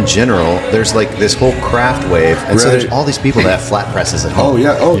just in general, there's like this whole craft wave, and so there's all these people that have flat presses at home.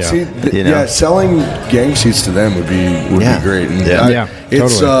 See, selling gang sheets to them would be great. And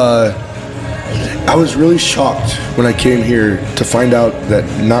it's. I was really shocked when I came here to find out that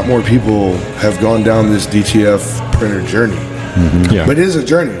not more people have gone down this DTF printer journey. But it is a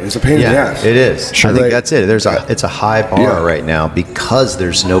journey. It's a pain in the ass. It is. Sure. I think that's it. It's a high bar right now because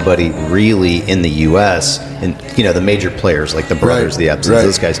there's nobody really in the U.S. and the major players like the Brothers, the Epsons,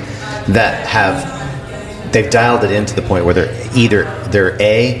 those guys that they've dialed it in to the point where they're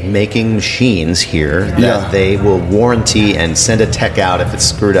making machines here that they will warranty and send a tech out if it's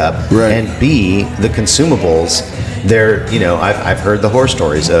screwed up, and B, the consumables. I've heard the horror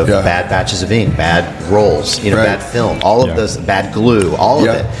stories of bad batches of ink, bad rolls, bad film, all of those, bad glue, all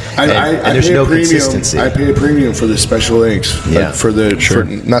of it, and there's no consistency. I pay a premium for the special inks, for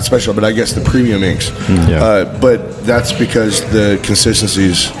not special, but I guess the premium inks. But that's because the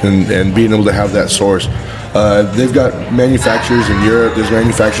consistencies and being able to have that source. They've got manufacturers in Europe. There's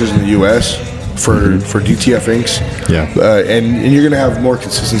manufacturers in the U.S. for DTF inks. And you're going to have more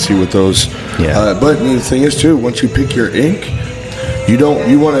consistency with those. But the thing is too, once you pick your ink, you're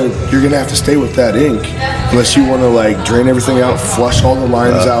going to have to stay with that ink unless you want to like drain everything out, flush all the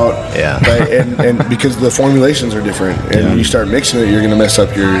lines out. Right? And because the formulations are different, and you start mixing it, you're going to mess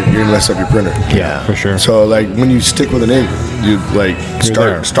up your printer. For sure. So like when you stick with an ink, you like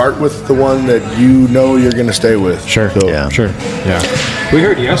start with the one that you're going to stay with. Sure. We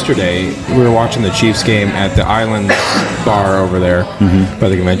heard yesterday we were watching the Chiefs game at the Island bar over there by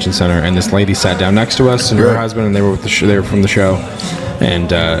the convention center, and this lady sat down next to us and her husband, and they were they were from the show.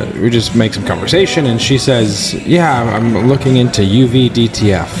 And we just make some conversation, and she says, I'm looking into UV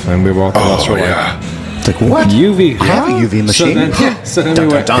DTF. And we both of us were like, It's like, what? UV. I have a UV machine. So then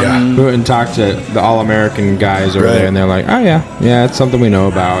we went and talked to the All-American guys over there, and they're like, oh, yeah, it's something we know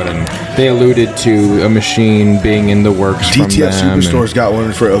about. And they alluded to a machine being in the works from them. DTF Superstore's got one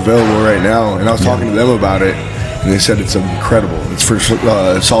available right now, and I was talking to them about it. And they said it's incredible. It's for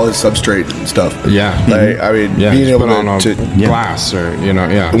solid substrate and stuff. Yeah. Like, I mean, being able to glass or,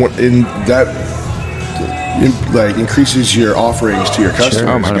 in that increases your offerings to your customers.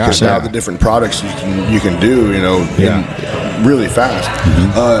 Oh my gosh, now the different products you can do, really fast.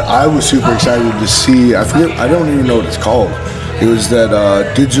 I was super excited to see, I don't even know what it's called. It was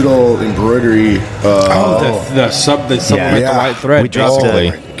that digital embroidery. The supplement the white thread. We dropped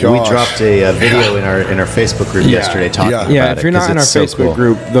a video in our Facebook group yesterday talking about it. Yeah, if you're not in our Facebook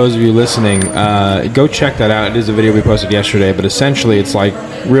group, those of you listening, go check that out. It is a video we posted yesterday, but essentially it's like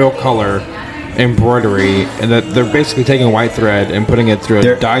real color embroidery, and that they're basically taking white thread and putting it through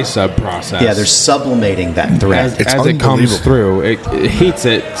a dye sub process. Yeah, they're sublimating that thread as it comes through. It heats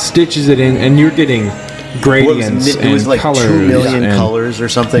it, stitches it in, and you're getting gradients it was and like colors 2 million and- colors or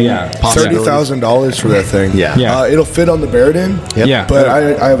something. Yeah. $30,000 for that thing. Yeah. Yeah. It'll fit on the Baradin. Yep. Yeah. But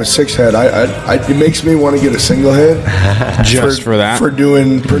I have a 6 head. It makes me want to get a single head Just for that? for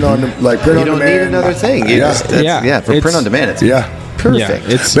doing print on You demand. don't need another thing. You Yeah. just, that's- for print on demand, it's perfect.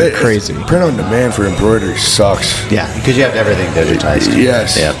 Yeah, it's But crazy. Print on demand for embroidery sucks. Yeah, because you have everything digitized.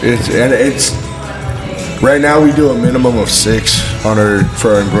 Yes. Yeah. It's right now we do a minimum of 6 for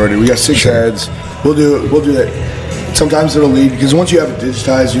our embroidery. We got 6 heads. We'll do that. Sometimes it'll lead because once you have it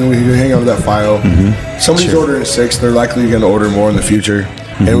digitized, you can hang on to that file. Somebody's ordering 6, they're likely going to order more in the future.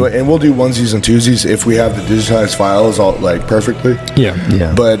 And we'll do onesies and twosies if we have the digitized files all like perfectly. Yeah.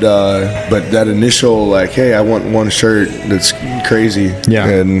 But that initial like, hey, I want one shirt that's crazy. Yeah.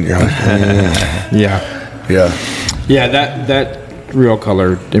 And you're like, Yeah, that real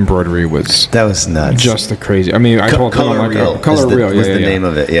color embroidery was That was nuts. just the crazy. I mean, I told him, I'm like, Color Real, was the name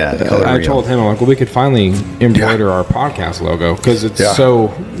of it. Yeah, Color I Real. told him, I'm like, well, we could finally embroider our podcast logo because it's so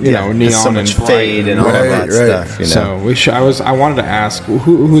neon it's so and much bright fade and all of that stuff. You know? So I wanted to ask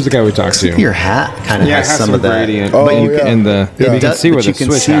who's the guy we talked to. Your hat kind of Yeah, it has some of that. gradient. Oh, but you yeah. can, and the Yeah. you can see where the switch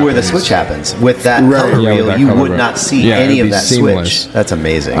happens. switch happens. With that Right. color Yeah, with reel, that you color would reel. not see Yeah, any it'd of be that seamless. switch. That's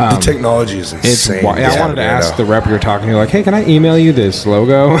amazing. the technology is It's insane. I wanted to ask the rep you're talking to, like, hey, can I email you this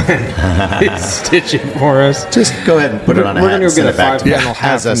logo? Stitch it for us. Just go ahead and put it on a We're hat. gonna and go send get a it back to me. 5-panel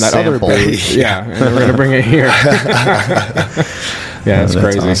hat As a from that other sample. booth. Yeah, and we're gonna bring it here. Yeah, it's That's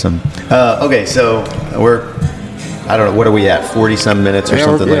crazy. awesome. Okay, so we're, I don't know, what are we at? 40-some minutes or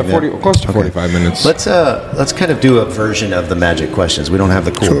something like that? Close to 45 minutes. Let's kind of do a version of the magic questions. We don't have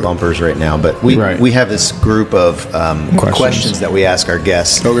the cool bumpers right now, but Right. we have this group of questions that we ask our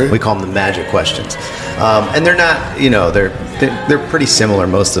guests. Okay. We call them the magic questions, and they're not, they're pretty similar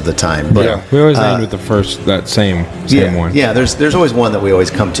most of the time. But we always end with that same one. yeah. There's always one that we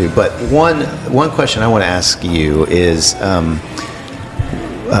always come to, but one question I want to ask you is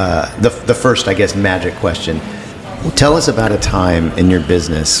the first, I guess, magic question. Tell us about a time in your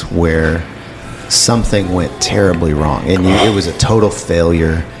business where something went terribly wrong and it was a total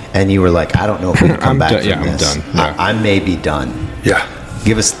failure, and you were like, I don't know if we can come back from I'm this. done. Yeah. I may be done. Yeah.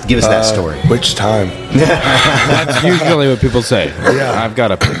 Give us that story. Which time? That's usually what people say. Yeah. I've got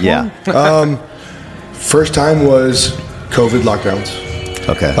to pick one. Yeah. First time was COVID lockdowns.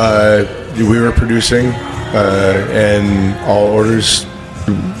 Okay. We were producing, and all orders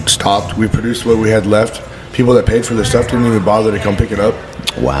stopped. We produced what we had left. People that paid for the stuff didn't even bother to come pick it up,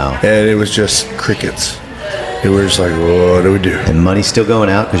 Wow. and it was just crickets. It was like, what do we do? And money's still going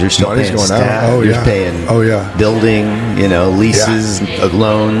out because you're still Money's paying going out. staff. Oh, You're yeah. paying building, leases,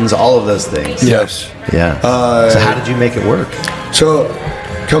 loans, all of those things. Yes. Yeah. So how did you make it work? So,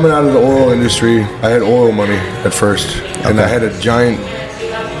 coming out of the oil industry, I had oil money at first, and I had a giant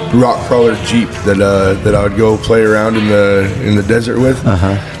rock crawler Jeep that I would go play around in the desert with,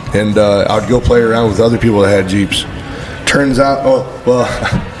 and I would go play around with other people that had Jeeps. Turns out,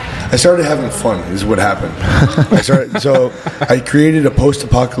 I started having fun. Is what happened. I created a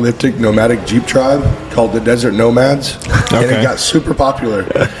post-apocalyptic nomadic Jeep tribe called the Desert Nomads, and it got super popular.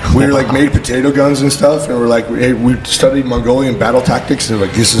 We were like made potato guns and stuff, and we're like, hey, we studied Mongolian battle tactics, and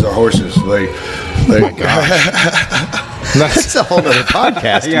like, this is our horses. Like That's a whole other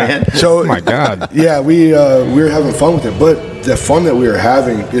podcast, man. so, Oh my God. Yeah, we were having fun with it, but the fun that we were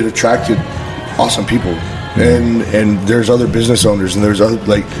having, it attracted awesome people. And there's other business owners, and there's other,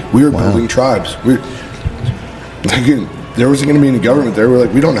 like, we were building tribes. There wasn't going to be any government there. We're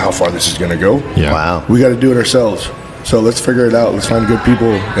like, we don't know how far this is going to go. Yeah. Wow. We got to do it ourselves. So let's figure it out. Let's find good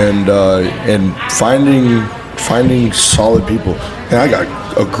people and finding solid people. And I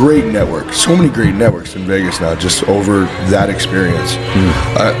got a great network. So many great networks in Vegas now, just over that experience.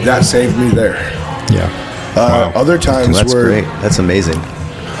 That saved me there. Yeah. Other times That's were great. That's amazing.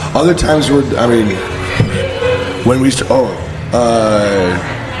 Other times were, I mean, when we used to,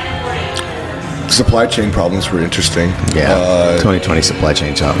 supply chain problems were interesting. Yeah. 2020 supply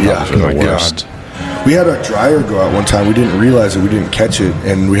chain problems Yeah. were the Oh my worst. We had our dryer go out one time. We didn't realize it. We didn't catch it,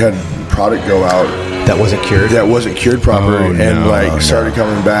 and we had product go out That wasn't cured? that wasn't cured properly, Oh, and no. started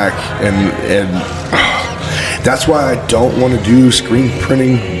coming back, and that's why I don't want to do screen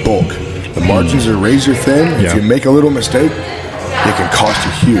printing bulk. The margins are razor thin. Yeah. If you make a little mistake, it can cost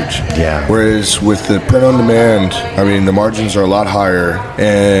you huge. Yeah. Whereas with the print on demand, I mean, the margins are a lot higher,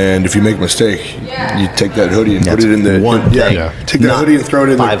 and if you make a mistake, you take that hoodie and put it in the one thing. take that Not hoodie and throw it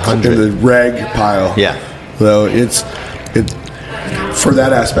in 500. the rag pile. Yeah. So it for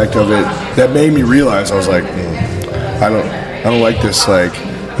that aspect of it, that made me realize I was like, I don't like this, like,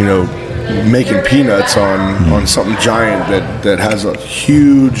 making peanuts on something giant that has a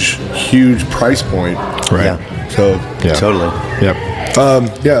huge price point. Right. Yeah. So Totally. Yep.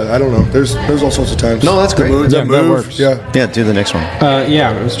 I don't know. There's all sorts of times. No, that's great. That works. Yeah, do the next one.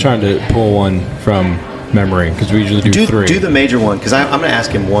 I was trying to pull one from memory because we usually do three. Do the major one because I'm going to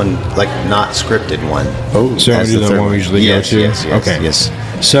ask him one like not scripted one. Oh, so I'm do the one we usually go to. Yes.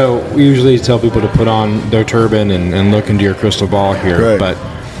 So we usually tell people to put on their turban and look into your crystal ball here. Right. But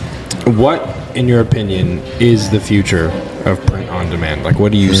what, in your opinion, is the future of print on demand? Like,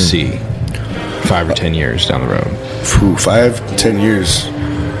 what do you see 5 or 10 years down the road? 5 to 10 years.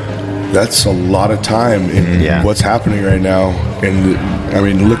 That's a lot of time in what's happening right now. And I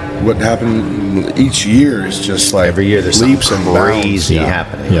mean, look what happened each year is just like Every year there's leaps and bounds. crazy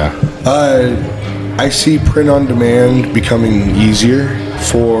happening. Yeah. I see print on demand becoming easier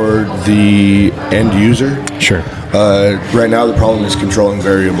for the end user. Sure. Right now, the problem is controlling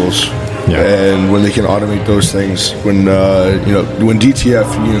variables. Yeah. And when they can automate those things, when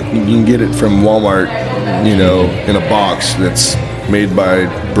DTF, you can get it from Walmart, in a box that's made by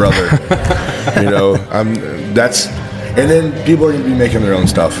brother. And then people are going to be making their own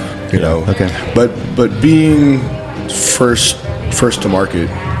stuff. Okay. But being first to market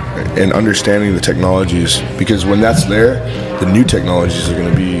and understanding the technologies, because when that's there, the new technologies are going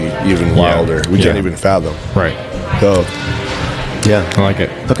to be even wilder. We can't even fathom. Right. So, Yeah. I like it.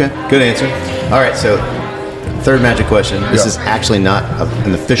 Okay, good answer. All right, so third magic question. This is actually not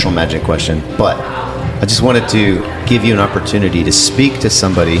an official magic question, but I just wanted to give you an opportunity to speak to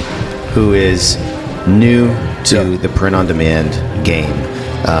somebody who is new to the print-on-demand game,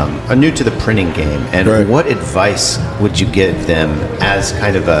 new to the printing game, and what advice would you give them as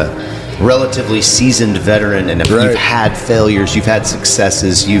kind of a relatively seasoned veteran, and you've had failures, you've had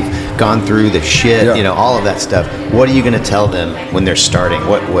successes, you've gone through the shit, all of that stuff. What are you going to tell them when they're starting?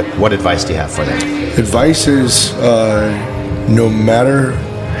 What advice do you have for them? Advice is no matter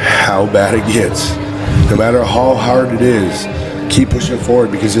how bad it gets, no matter how hard it is, keep pushing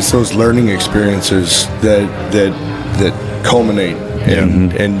forward, because it's those learning experiences that culminate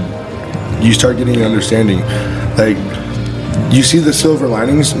and you start getting an understanding. Like, you see the silver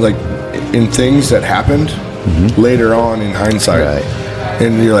linings, like in things that happened later on in hindsight,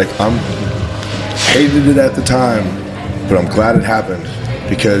 and you're like, I'm hated it at the time, but I'm glad it happened,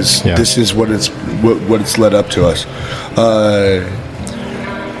 because this is what it's led up to us.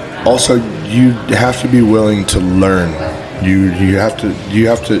 Also, you have to be willing to learn. You have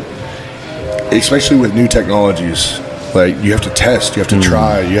to, especially with new technologies. Like, you have to test, you have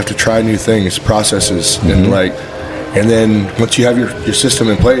to try new things, processes, and then once you have your system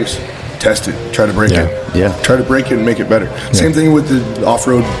in place, test it, try to break it. Try to break it and make it better. Same thing with the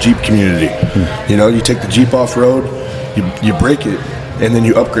off-road Jeep community. You take the Jeep off-road, you break it, and then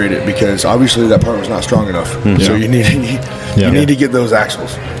you upgrade it, because obviously that part was not strong enough. So you need to get those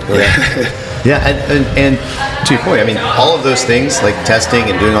axles. And to your point, I mean, all of those things, like testing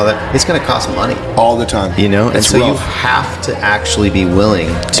and doing all that, it's going to cost money all the time. And so you have to actually be willing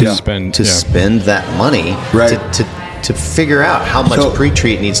to spend that money to figure out how much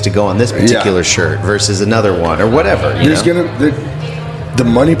pre-treat needs to go on this particular shirt versus another one or whatever. The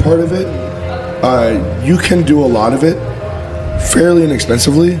money part of it, you can do a lot of it fairly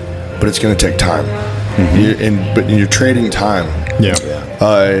inexpensively, but it's going to take time. But you're trading time.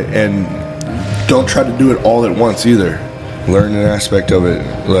 And don't try to do it all at once either. Learn an aspect of it.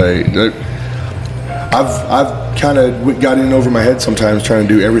 Like, I've kind of got in over my head sometimes trying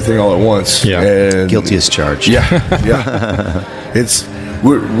to do everything all at once. And guilty as charged.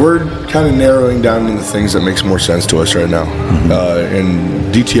 We're kind of narrowing down into the things that makes more sense to us right now.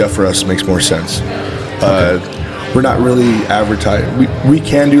 And DTF for us makes more sense. We're not really advertising. We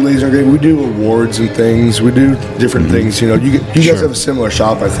can do laser engraving. We do awards and things. We do different things. You guys have a similar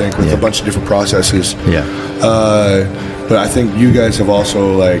shop, I think, with a bunch of different processes. But I think you guys have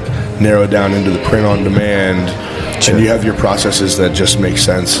also narrowed down into the print on demand, and you have your processes that just make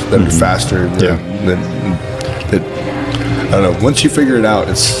sense, that are faster. That I don't know. Once you figure it out,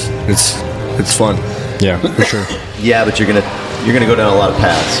 it's fun. Yeah, for sure. But you're gonna go down a lot of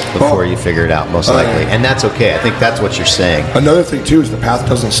paths before you figure it out, most likely, and that's okay. I think that's what you're saying. Another thing too is the path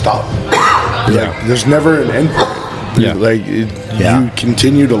doesn't stop. There's never an end point. You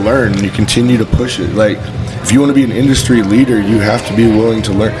continue to learn, you continue to push it. Like, if you want to be an industry leader, you have to be willing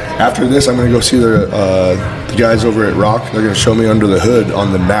to learn. After this, I'm going to go see the guys over at Rock. They're going to show me under the hood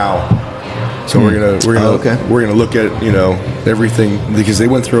on the now. So we're gonna look at everything, because they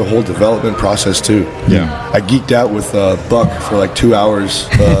went through a whole development process too. I geeked out with Buck for 2 hours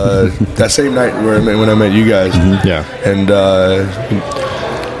that same night when I met you guys. And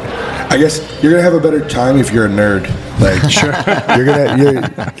I guess you're gonna have a better time if you're a nerd. Like, sure, you're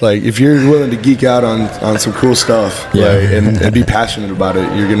like if you're willing to geek out on some cool stuff, and be passionate about it.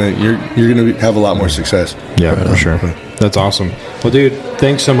 You're gonna have a lot more success. Yeah, for sure. That's awesome. Well, dude,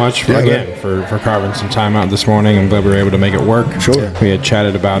 thanks so much for carving some time out this morning. I'm glad we were able to make it work. Sure. We had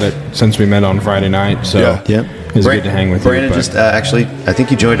chatted about it since we met on Friday night, so it was good to hang with Brandon you. Just actually, I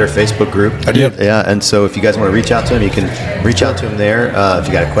think you joined our Facebook group. I did. Yeah, and so if you guys want to reach out to him, you can reach out to him there. If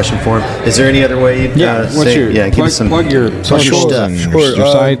you got a question for him, is there any other way you'd plug your social stuff? Your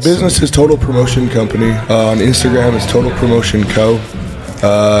sites. Business is Total Promotion Company. On Instagram is Total Promotion Co.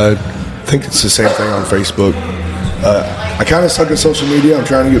 I think it's the same thing on Facebook. I kind of suck at social media. I'm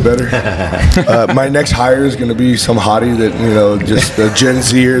trying to get better. My next hire is going to be some hottie that, just a Gen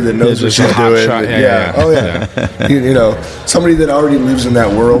Zer that knows what she's doing. Somebody that already lives in that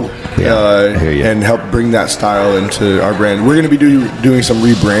world and help bring that style into our brand. We're going to be doing some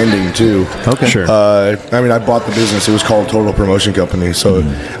rebranding too. Okay. Sure. I bought the business. It was called Total Promotion Company, so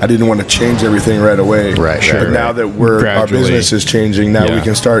I didn't want to change everything right away. Right. But now that our business is changing, now we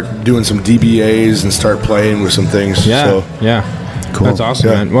can start doing some DBAs and start playing with some things. Cool. That's awesome,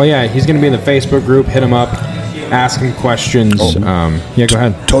 man. Well, he's going to be in the Facebook group. Hit him up. Ask him questions. Go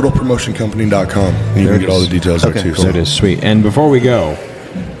ahead. TotalPromotionCompany.com. You can get all the details there too. Cool. So it is sweet. And before we go,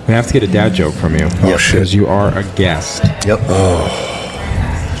 we have to get a dad joke from you. Oh, shit. Because you are a guest. Yep. Oh.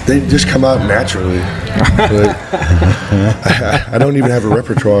 They just come out naturally. I don't even have a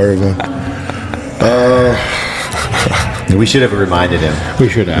repertoire of them. We should have reminded him. We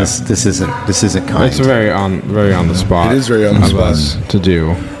should have. This isn't kind. It's very on the spot. It is very on the spot us to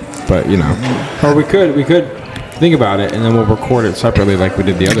do, but or we could think about it and then we'll record it separately like we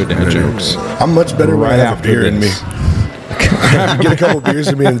did the other dad jokes. I'm much better when I have a beer in me. this. Get a couple beers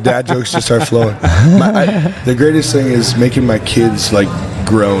in me and the dad jokes just start flowing. The greatest thing is making my kids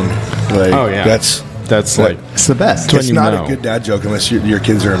grown. That's like it's the best. It's not a good dad joke unless your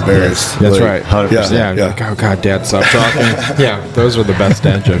kids are embarrassed. That's right. 100%. Yeah. Oh God, Dad, stop talking. Those are the best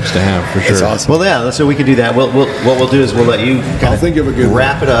dad jokes to have for sure. That's awesome. Well, so we can do that. What we'll do is we'll let you think of a good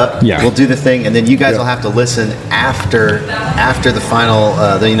wrap it up. Yeah. We'll do the thing, and then you guys will have to listen after the final.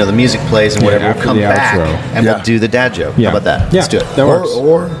 The music plays and whatever. We'll come back and we'll do the dad joke. How about that? Yeah. Let's do it. That works.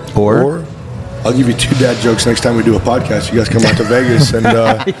 Or I'll give you 2 dad jokes next time we do a podcast. You guys come out to Vegas and.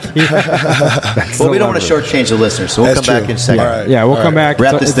 Well, we don't want to shortchange the listeners, so we'll come back in a second. Right. Yeah, we'll come back.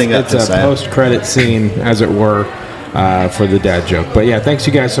 Wrap this thing up. It's a post-credit scene, as it were, for the dad joke. But thanks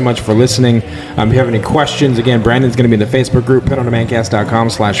you guys so much for listening. If you have any questions, again, Brandon's going to be in the Facebook group.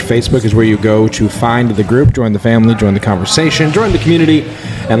 PinOnDemandCast.com/Facebook is where you go to find the group, join the family, join the conversation, join the community,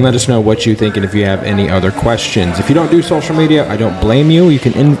 and let us know what you think and if you have any other questions. If you don't do social media, I don't blame you. You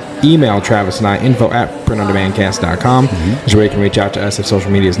can email Travis and I, info@PrintOnDemandCast.com is where you can reach out to us if social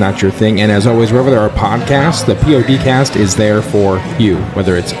media is not your thing. And as always, wherever there are podcasts, the PODcast is there for you.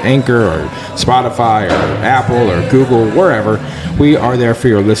 Whether it's Anchor or Spotify or Apple or Google, wherever, we are there for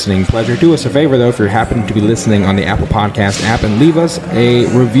your listening pleasure. Do us a favor, though, if you happen to be listening on the Apple Podcast app, and leave us a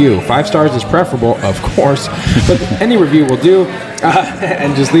review. 5 stars is preferable, of course, but any review will do.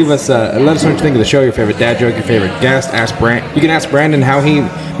 And just leave us, let us know what you think of the show, your favorite dad joke, your favorite guest. You can ask Brandon how he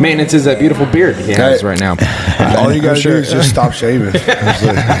maintenances that beautiful beard he has right now. All you got to do is just stop shaving.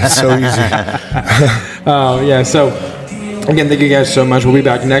 It's so easy. So again, thank you guys so much. We'll be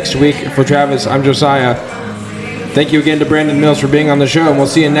back next week. For Travis, I'm Josiah. Thank you again to Brandon Mills for being on the show, and we'll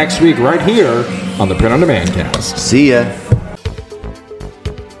see you next week right here on the Print on Demand Cast. See ya.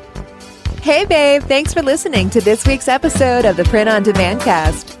 Hey, babe. Thanks for listening to this week's episode of the Print on Demand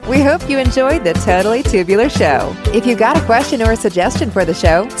Cast. We hope you enjoyed the Totally Tubular Show. If you got a question or a suggestion for the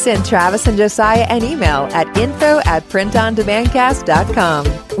show, send Travis and Josiah an email at info@printondemandcast.com.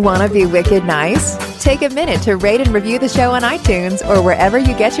 Want to be wicked nice? Take a minute to rate and review the show on iTunes or wherever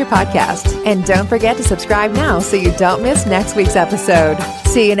you get your podcasts. And don't forget to subscribe now so you don't miss next week's episode.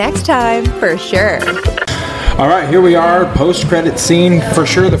 See you next time, for sure. All right, here we are, post-credit scene. For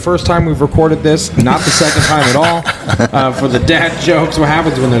sure, the first time we've recorded this, not the second time at all. For the dad jokes, what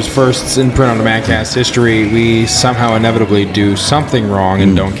happens when there's firsts in Print on Demand Cast history? We somehow inevitably do something wrong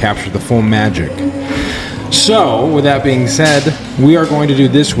and don't capture the full magic. So, with that being said, we are going to do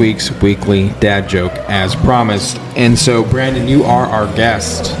this week's weekly dad joke as promised. And so, Brandon, you are our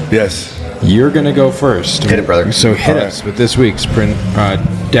guest. Yes. You're going to go first. Hit it, brother. So hit us with this week's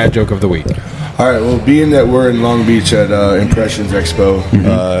dad joke of the week. All right. Well, being that we're in Long Beach at Impressions Expo,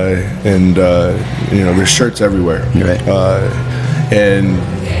 and there's shirts everywhere. Right. And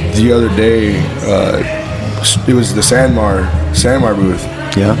the other day, it was the Sanmar booth.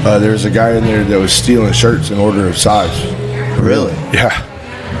 Yeah. There was a guy in there that was stealing shirts in order of size. Really? Yeah.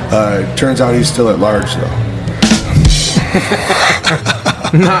 Turns out he's still at large, though.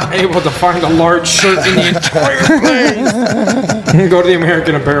 Not able to find a large shirt in the entire place. Go to the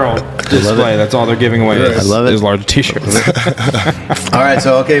American Apparel display. That's all they're giving away. I love it. Is large T-shirts. All right,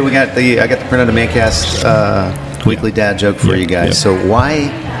 so okay, I got the Print on Demand Cast weekly dad joke for you guys. So why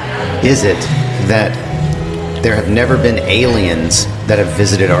is it that there have never been aliens that have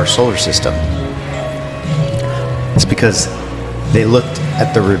visited our solar system? It's because they looked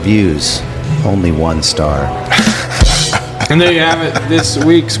at the reviews. Only 1 star. And there you have it. This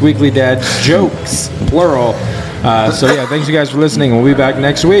week's weekly dad jokes, plural. So yeah, thanks you guys for listening. We'll be back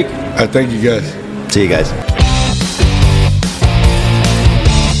next week. Thank you guys. See you guys.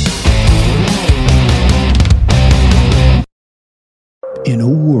 In a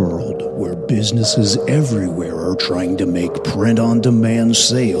world where businesses everywhere are trying to make print-on-demand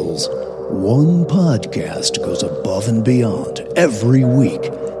sales, one podcast goes above and beyond every week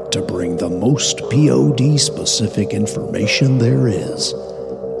to bring the most POD-specific information there is,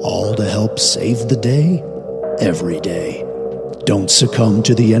 all to help save the day, every day. Don't succumb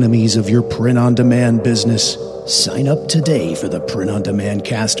to the enemies of your print-on-demand business. Sign up today for the Print on Demand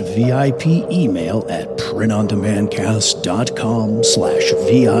Cast VIP email at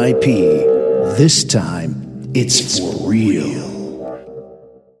printondemandcast.com/VIP. This time, it's for real.